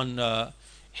comment on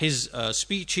his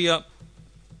speech here.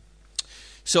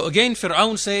 So again,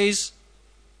 Fir'aun says,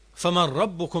 فَمَنْ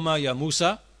رَبُّكُمَا يَا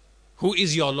Musa? Who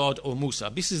is your Lord, O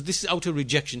Musa? This is out of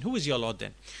rejection. Who is your Lord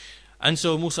then? And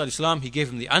so Musa alayhi salam, he gave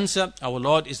him the answer. Our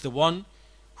Lord is the one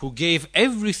who gave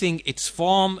everything its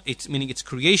form, meaning its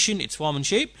creation, its form and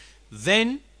shape.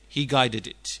 Then he guided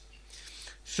it.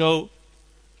 So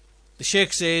the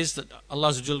Shaykh says that Allah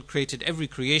Azza wa Jal created every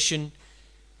creation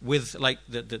with like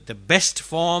the best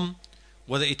form,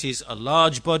 whether it is a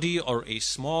large body or a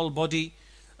small body,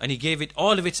 and He gave it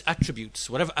all of its attributes.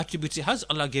 Whatever attributes it has,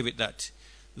 Allah gave it that.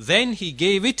 Then He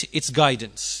gave it its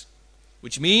guidance,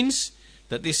 which means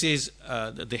that this is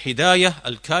the hidayah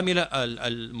al-kamila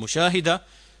al-mushahida,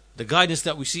 the guidance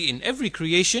that we see in every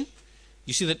creation,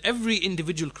 you see that every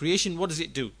individual creation, what does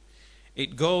it do?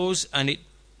 It goes and it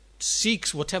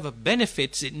seeks whatever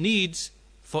benefits it needs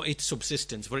for its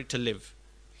subsistence, for it to live.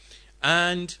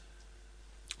 And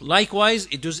likewise,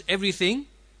 it does everything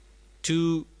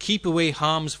to keep away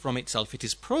harms from itself. It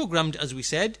is programmed, as we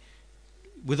said,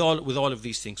 with all of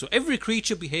these things. So every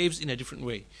creature behaves in a different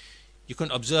way. You can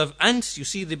observe ants, you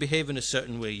see they behave in a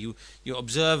certain way. You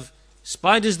observe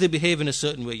spiders, they behave in a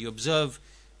certain way. You observe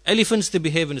elephants, they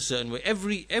behave in a certain way.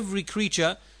 Every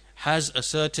creature has a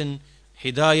certain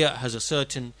hidayah, has a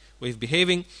certain way of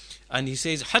behaving. And he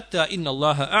says, حَتَّى إِنَّ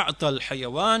اللَّهَ أَعْطَى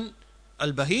الْحَيَوَانِ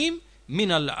الْبَهِيمِ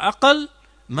مِنَ الْعَقَلِ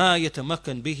مَا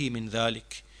يَتَمَكَّنْ بِهِ مِنْ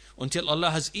ذَلِكَ. Until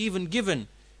Allah has even given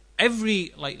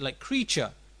every like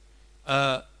creature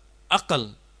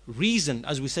aql, reason,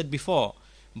 as we said before,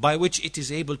 by which it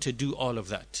is able to do all of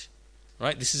that.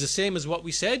 Right? This is the same as what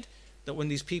we said, that when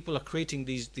these people are creating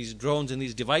these drones and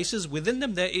these devices, within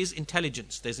them there is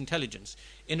intelligence. There's intelligence.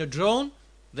 In a drone,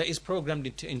 there is programmed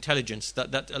intelligence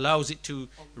that allows it to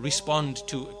respond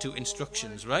to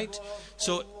instructions, right?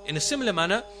 So in a similar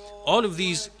manner, all of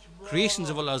these creations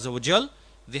of Allah Azza wa Jal,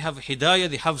 they have hidayah,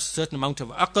 they have a certain amount of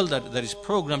aql that is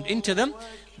programmed into them,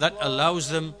 that allows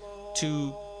them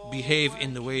to behave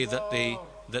in the way that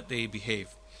they behave.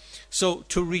 So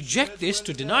to reject this,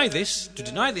 to deny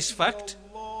this fact,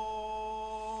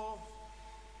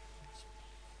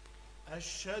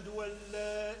 أشهد أن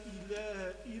لا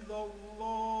إله إلا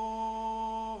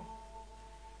الله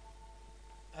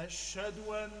أشهد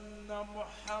أن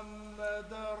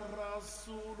محمدا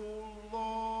رسول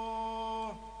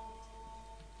الله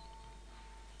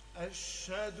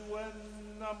أشهد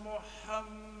أن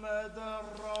محمدا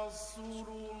رسول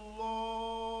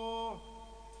الله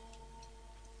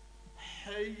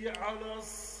حي على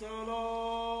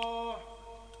الصلاة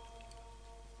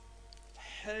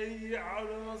حي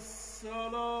على الصلاة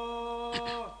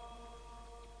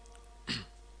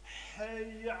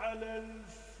حي على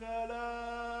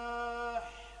الفلاح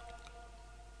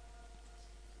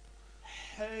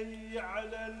حي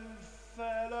على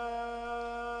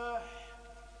الفلاح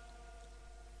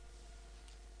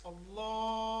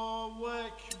الله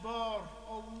أكبر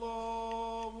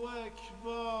الله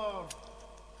أكبر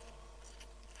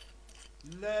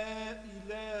لا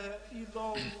إله إلا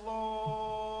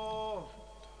الله.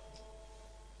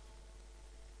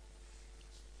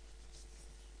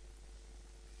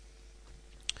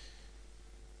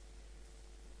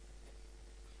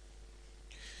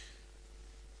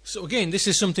 So again, this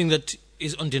is something that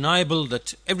is undeniable,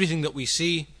 that everything that we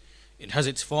see, it has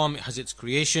its form, it has its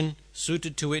creation,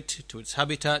 suited to it, to its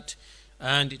habitat,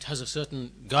 and it has a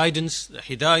certain guidance, the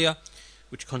hidayah,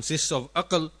 which consists of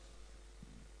aql,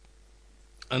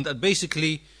 and that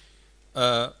basically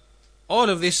all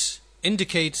of this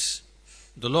indicates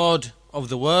the Lord of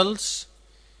the worlds,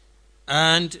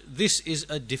 and this is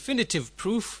a definitive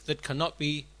proof that cannot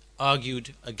be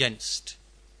argued against.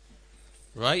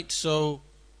 Right? So,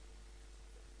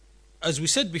 as we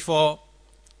said before,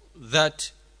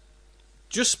 that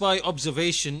just by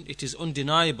observation it is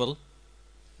undeniable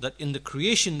that in the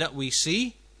creation that we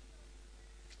see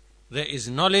there is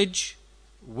knowledge,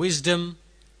 wisdom,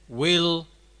 will,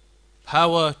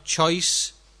 power,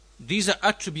 choice. These are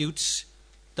attributes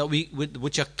that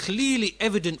which are clearly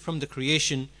evident from the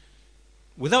creation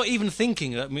without even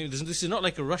thinking. I mean, this is not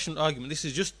like a rational argument. This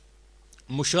is just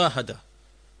mushahada.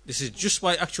 This is just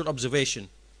by actual observation.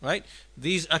 Right?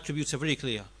 These attributes are very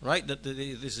clear, right? That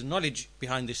there's knowledge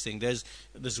behind this thing. There's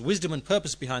wisdom and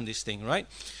purpose behind this thing, right?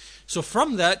 So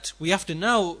from that, we have to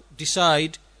now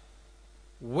decide,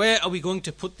 where are we going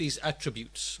to put these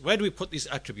attributes? Where do we put these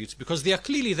attributes? Because they are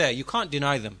clearly there. You can't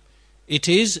deny them. It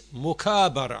is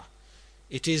mukabara.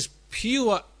 It is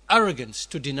pure arrogance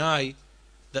to deny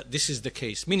that this is the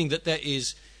case. Meaning that there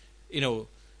is,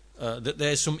 that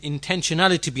there is some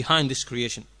intentionality behind this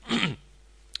creation.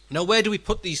 Now, where do we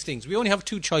put these things? We only have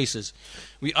two choices.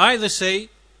 We either say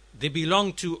they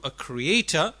belong to a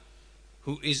creator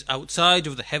who is outside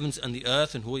of the heavens and the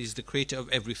earth and who is the creator of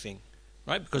everything,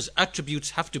 right? Because attributes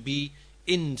have to be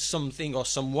in something or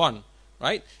someone,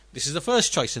 right? This is the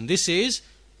first choice, and this is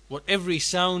what every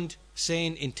sound,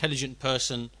 sane, intelligent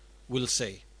person will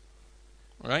say,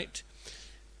 right?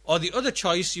 Or the other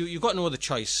choice, you've got no other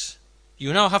choice.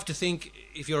 You now have to think,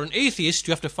 if you're an atheist,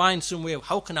 you have to find some way of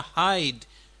how can I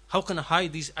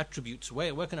hide these attributes?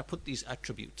 Where can I put these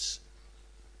attributes?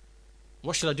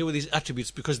 What shall I do with these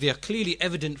attributes? Because they are clearly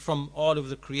evident from all of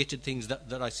the created things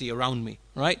that I see around me,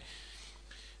 right?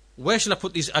 Where shall I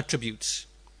put these attributes?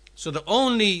 So the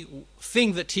only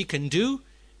thing that he can do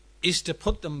is to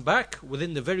put them back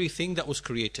within the very thing that was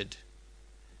created.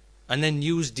 and then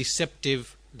use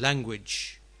deceptive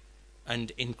language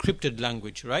and encrypted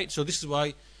language, right? So this is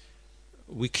why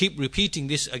we keep repeating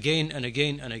this again and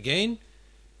again and again,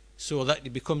 so that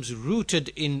it becomes rooted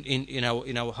in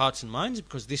our hearts and minds,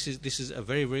 because this is a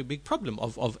very, very big problem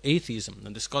of atheism,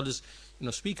 and the scholars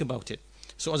speak about it.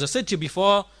 So as I said to you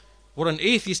before, what an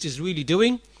atheist is really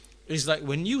doing is like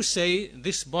when you say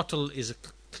this bottle is a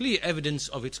clear evidence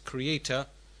of its creator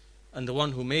and the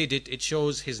one who made it, it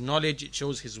shows his knowledge, it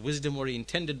shows his wisdom, what he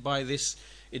intended by this,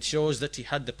 it shows that he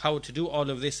had the power to do all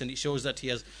of this, and it shows that he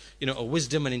has a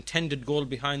wisdom and intended goal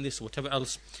behind this, whatever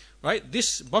else, right?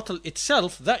 This bottle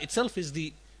itself, that itself is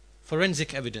the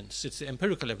forensic evidence, it's the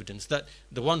empirical evidence that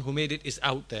the one who made it is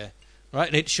out there, right?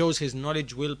 And it shows his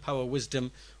knowledge, will, power,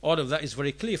 wisdom, all of that is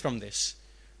very clear from this,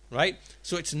 right?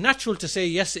 So it's natural to say,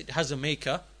 yes, it has a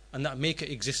maker, and that maker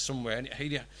exists somewhere,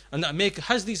 and that maker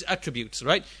has these attributes,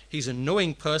 right? He's a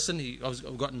knowing person, he's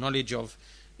got knowledge of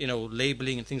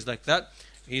labeling and things like that.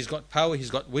 He's got power, he's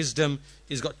got wisdom,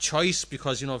 he's got choice,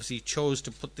 because obviously he chose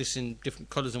to put this in different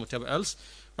colors and whatever else,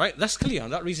 right? That's clear,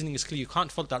 and that reasoning is clear. You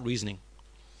can't fault that reasoning.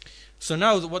 So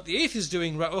now what the atheist is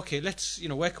doing, right? Okay, let's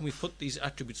where can we put these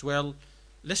attributes? Well,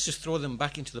 let's just throw them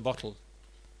back into the bottle,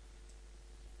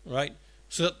 right?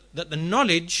 So that the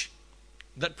knowledge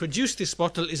that produced this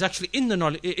bottle is actually in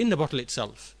the bottle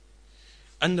itself,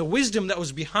 and the wisdom that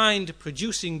was behind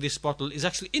producing this bottle is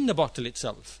actually in the bottle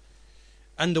itself,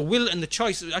 and the will and the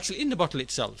choice is actually in the bottle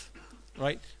itself,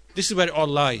 right? This is where it all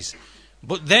lies.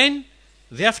 But then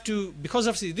they have to, because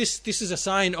obviously this is a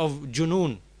sign of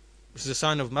junoon, this is a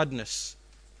sign of madness,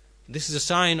 this is a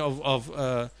sign of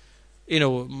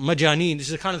majaneen, this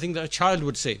is the kind of thing that a child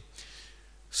would say.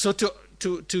 So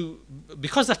to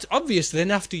because that's obvious, they then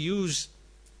have to use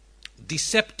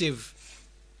deceptive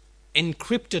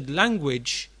encrypted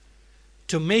language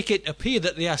to make it appear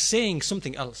that they are saying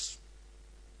something else,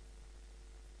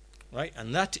 right?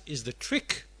 And that is the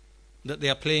trick that they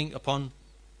are playing upon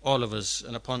all of us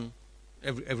and upon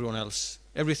everyone else.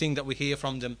 Everything that we hear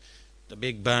from them, the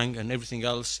Big Bang and everything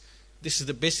else, this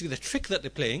is basically the trick that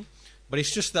they're playing. But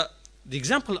it's just that the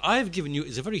example I've given you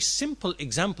is a very simple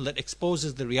example that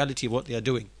exposes the reality of what they are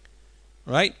doing,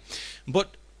 right?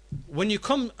 But when you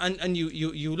come and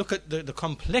you look at the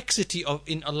complexity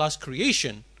in Allah's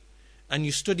creation, and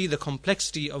you study the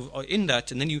complexity in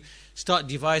that, and then you start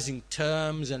devising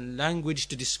terms and language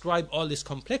to describe all this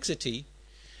complexity,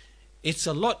 it's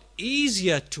a lot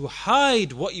easier to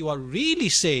hide what you are really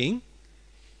saying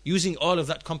using all of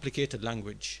that complicated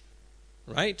language,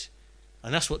 right?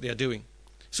 And that's what they are doing.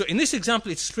 So in this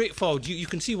example, it's straightforward. You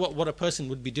can see what a person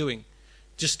would be doing.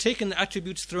 Just taking the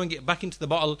attributes, throwing it back into the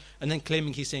bottle, and then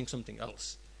claiming he's saying something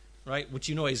else, right? Which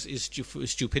is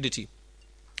stupidity.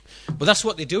 But that's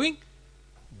what they're doing,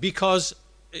 because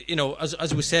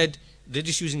as we said, they're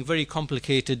just using very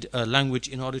complicated language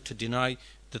in order to deny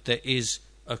that there is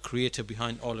a creator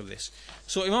behind all of this.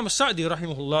 So Imam As-Sa'di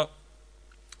rahimahullah,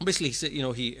 basically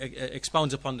he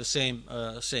expounds upon the same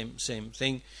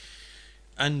thing.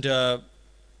 And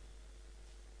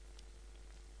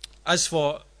as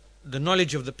for the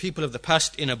knowledge of the people of the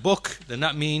past in a book, then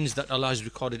that means that Allah has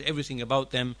recorded everything about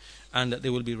them, and that they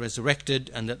will be resurrected,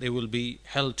 and that they will be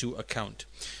held to account.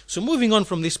 So moving on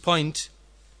from this point,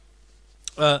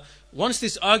 once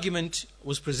this argument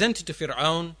was presented to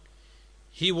Fir'aun,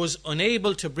 he was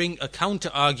unable to bring a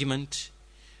counter argument,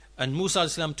 and Musa alayhi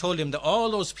salam told him that all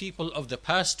those people of the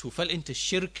past who fell into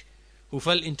shirk, who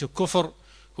fell into kufr,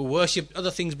 who worshipped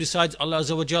other things besides Allah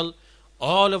Azza wa Jal,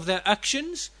 all of their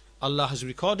actions, Allah has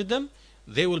recorded them,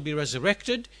 they will be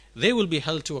resurrected, they will be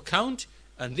held to account,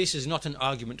 and this is not an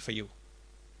argument for you.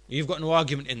 You've got no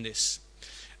argument in this.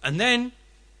 And then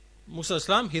Musa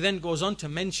Islam, he then goes on to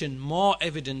mention more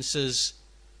evidences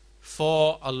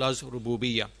for Allah's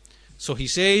rububiyyah. So he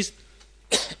says,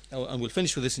 and we'll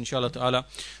finish with this inshallah ta'ala.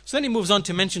 So then he moves on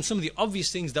to mention some of the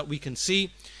obvious things that we can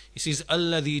see. He says,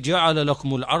 الَّذِي جَعَلَ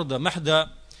لَكُمُ الْأَرْضَ مَحْدًا,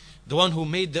 the one who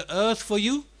made the earth for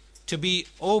you to be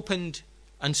opened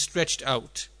and stretched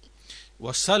out.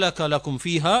 وَسَلَكَ لَكُمْ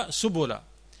فِيهَا سُبُلًا,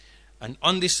 and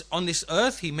on this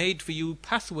earth he made for you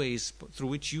pathways through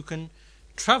which you can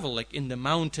travel, like in the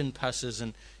mountain passes,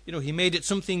 and he made it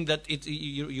something that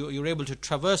you're able to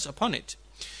traverse upon it.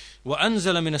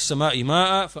 وَأَنزَلَ مِنَ السَّمَاءِ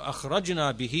مَاءً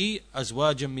فَأَخْرَجْنَا بِهِ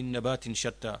أَزْوَاجًا مِّن نَبَاتٍ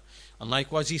شَتَّى, and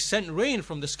likewise he sent rain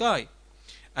from the sky,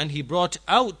 and he brought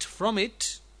out from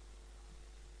it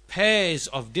pairs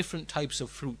of different types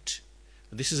of fruit.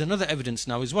 This is another evidence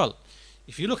now as well.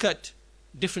 If you look at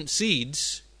different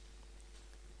seeds,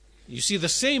 you see the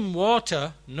same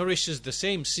water nourishes the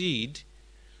same seed,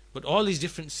 but all these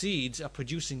different seeds are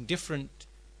producing different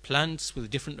plants with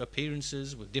different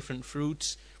appearances, with different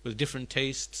fruits, with different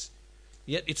tastes.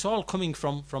 Yet it's all coming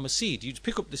from a seed. You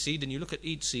pick up the seed and you look at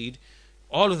each seed,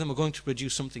 all of them are going to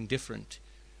produce something different.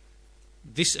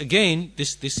 This again,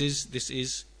 this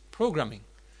is programming.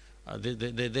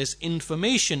 There's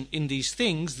information in these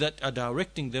things that are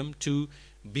directing them to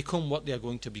become what they are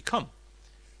going to become.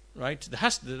 Right? There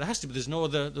has to be. There's no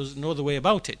other way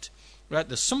about it. Right?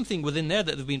 There's something within there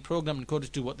that have been programmed and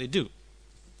coded to what they do.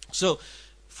 So,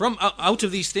 from out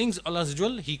of these things, Allah Azza wa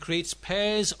Jal, He creates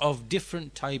pairs of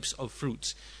different types of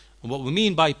fruits. And what we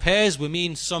mean by pairs, we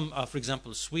mean some are, for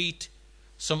example, sweet,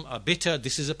 some are bitter.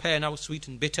 This is a pear now, sweet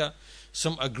and bitter.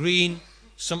 Some are green,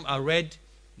 some are red.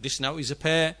 This now is a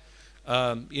pear.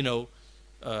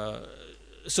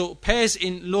 So pears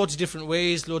in loads of different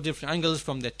ways, loads of different angles,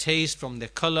 from their taste, from their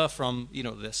color, from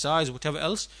their size, whatever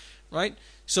else, right?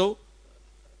 So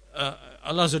Allah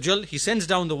Azza wa Jal, He sends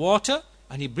down the water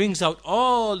and He brings out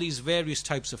all these various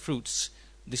types of fruits.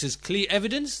 This is clear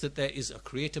evidence that there is a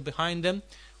creator behind them,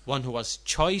 one who has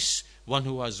choice, one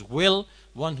who has will,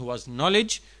 one who has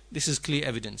knowledge. This is clear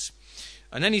evidence.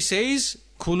 And then He says,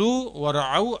 Kulu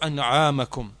wara'u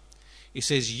an'amakum. He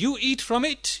says, you eat from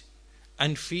it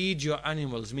and feed your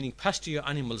animals, meaning pasture your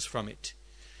animals from it.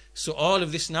 So all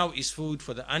of this now is food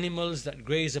for the animals that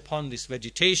graze upon this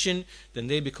vegetation. Then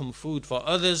they become food for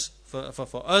others,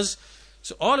 for us.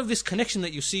 So all of this connection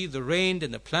that you see, the rain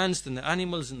and the plants and the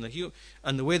animals and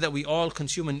the way that we all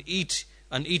consume and eat,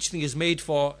 and each thing is made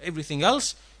for everything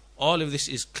else, all of this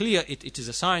is clear. It is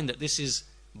a sign that this is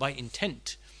by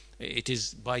intent. It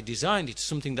is by design. It's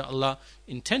something that Allah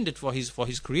intended for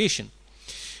His creation.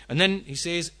 And then He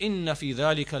says, Inna fi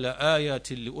dhalika la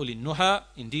ayatil li'ulil nuha.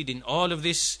 Indeed, in all of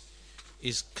this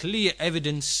is clear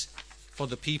evidence for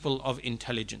the people of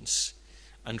intelligence.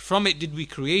 And from it did we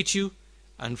create you,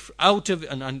 and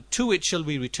to it shall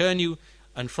we return you,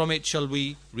 and from it shall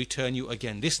we return you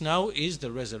again. This now is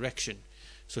the resurrection.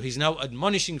 So He's now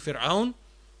admonishing Fir'aun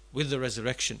with the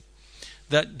resurrection.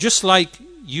 That just like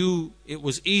it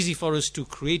was easy for us to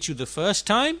create you the first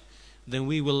time, then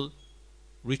we will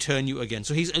return you again.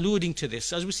 So He's alluding to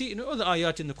this, as we see in other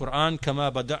ayat in the Quran,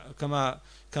 kama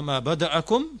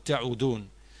bada'akum ta'udun.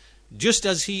 Just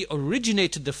as He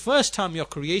originated the first time your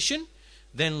creation,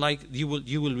 then like you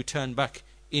will return back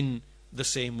in the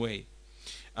same way.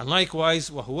 And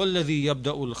likewise, وَهُوَ الَّذِي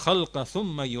يَبْدَأُ الْخَلْقَ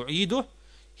ثُمَّ يُعِيدُهُ.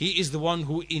 He is the one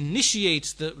who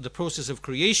initiates the process of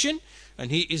creation, and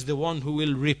He is the one who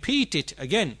will repeat it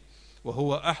again.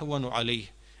 وَهُوَ أَحْوَنُ عَلَيْهِ.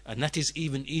 And that is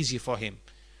even easier for Him.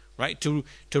 Right? To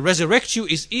resurrect you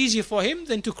is easier for Him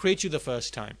than to create you the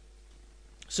first time.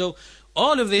 So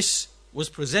all of this was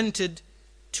presented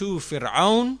to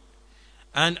Fir'aun,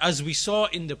 and as we saw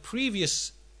in the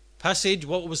previous passage,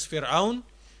 what was Fir'aun?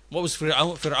 What was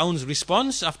Fir'aun's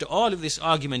response after all of this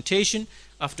argumentation,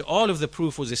 after all of the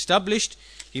proof was established?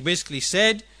 He basically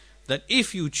said that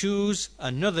if you choose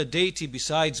another deity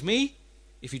besides me,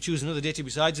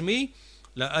 لَأَجْعَلَنَّكَ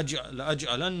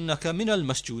مِنَ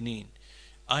الْمَسْجُونِينَ.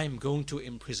 I am going to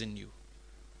imprison you.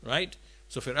 Right?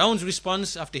 So Fir'aun's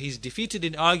response after he's defeated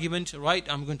in argument, right,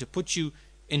 I'm going to put you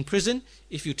in prison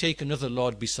if you take another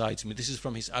Lord besides me. This is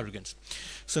from his arrogance.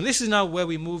 So this is now where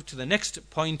we move to the next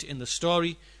point in the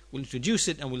story. We'll introduce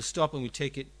it and we'll stop and we'll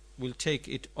take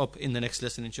it up in the next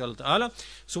lesson, inshallah ta'ala.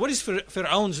 So what is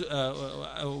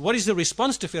what is the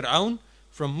response to Fir'aun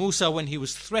from Musa when he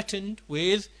was threatened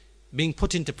with being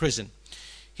put into prison?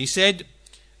 He said,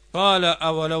 قَالَ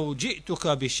أَوَلَوْ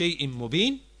جِئْتُكَ بِشَيْءٍ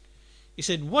مُبِينٍ. He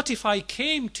said, what if I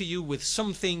came to you with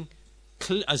something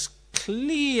as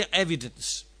clear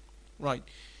evidence? Right.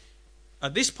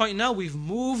 At this point now we've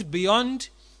moved beyond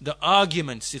the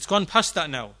arguments. It's gone past that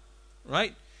now.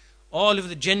 Right? All of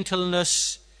the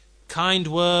gentleness, kind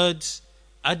words,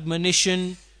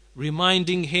 admonition,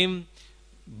 reminding him,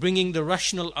 bringing the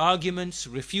rational arguments,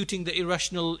 refuting the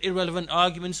irrelevant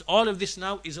arguments, all of this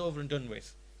now is over and done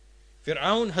with.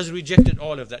 Fir'aun has rejected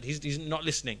all of that. He's not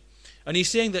listening. And he's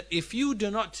saying that if you do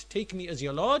not take me as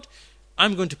your Lord,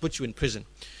 I'm going to put you in prison.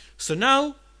 So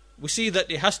now we see that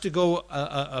it has to go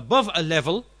above a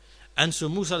level. And so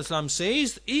Musa al-Islam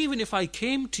says, even if I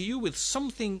came to you with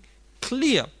something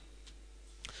clear.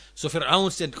 So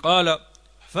Fir'aun said, قَالَ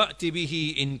فَأْتِ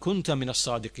بِهِ إِن كُنْتَ مِنَ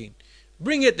الصَّادِقِينَ.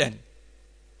 Bring it then.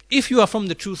 If you are from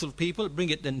the truthful people, bring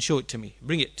it then, show it to me.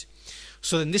 Bring it.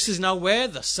 So then this is now where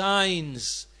the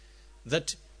signs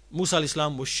that Musa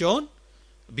al-Islam was shown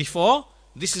before,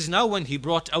 this is now when he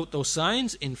brought out those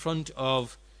signs in front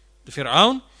of the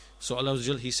Fir'aun. So Allah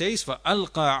He says,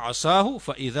 فَأَلْقَى عَصَاهُ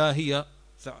فَإِذَا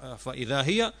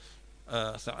هِيَ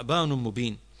ثَعْبَانٌ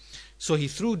مُبِينٌ. So he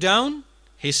threw down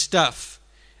his staff,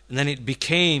 and then it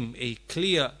became a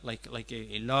clear, like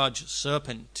a large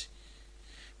serpent.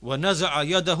 وَنَزَعَ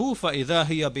يَدَهُ فَإِذَا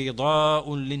هِيَ بَيْضَاءٌ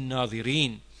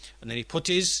لِلنَّاظِرِينَ. And then he put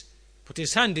his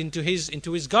hand into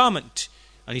his garment,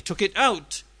 and he took it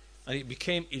out, and it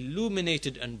became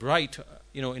illuminated and bright,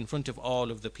 in front of all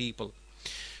of the people.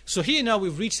 So here now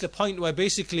we've reached the point where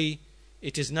basically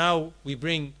it is now we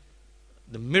bring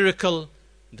the miracle,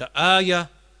 the ayah,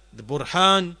 the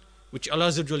burhan, which Allah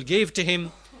Azza wa Jal gave to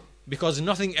him, because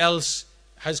nothing else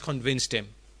has convinced him.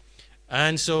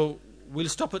 And so we'll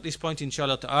stop at this point,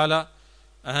 inshallah ta'ala,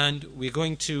 and we're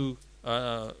going to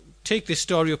take this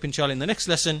story up, inshallah, in the next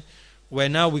lesson, where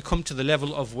now we come to the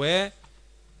level of where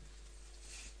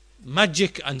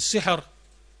magic and sihr,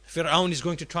 Fir'aun is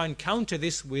going to try and counter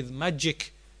this with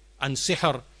magic and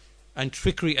sihr and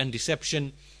trickery and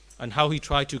deception, and how he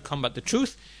tried to combat the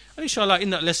truth. And inshallah,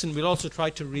 in that lesson we'll also try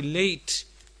to relate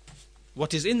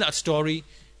what is in that story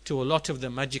to a lot of the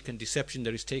magic and deception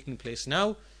that is taking place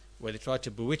now, where they try to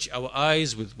bewitch our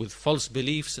eyes with false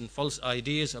beliefs and false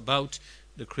ideas about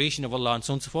the creation of Allah and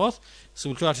so on and so forth. So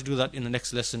we'll try to do that in the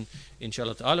next lesson,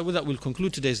 inshallah ta'ala. With that, we'll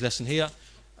conclude today's lesson here,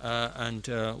 and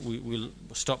we will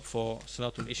stop for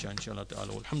Salatul Isha, inshallah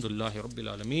ta'ala. Alhamdulillahi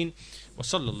Rabbil Alameen, wa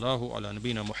sallallahu ala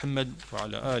nabina Muhammad wa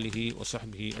ala alihi wa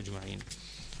sahbihi ajma'in.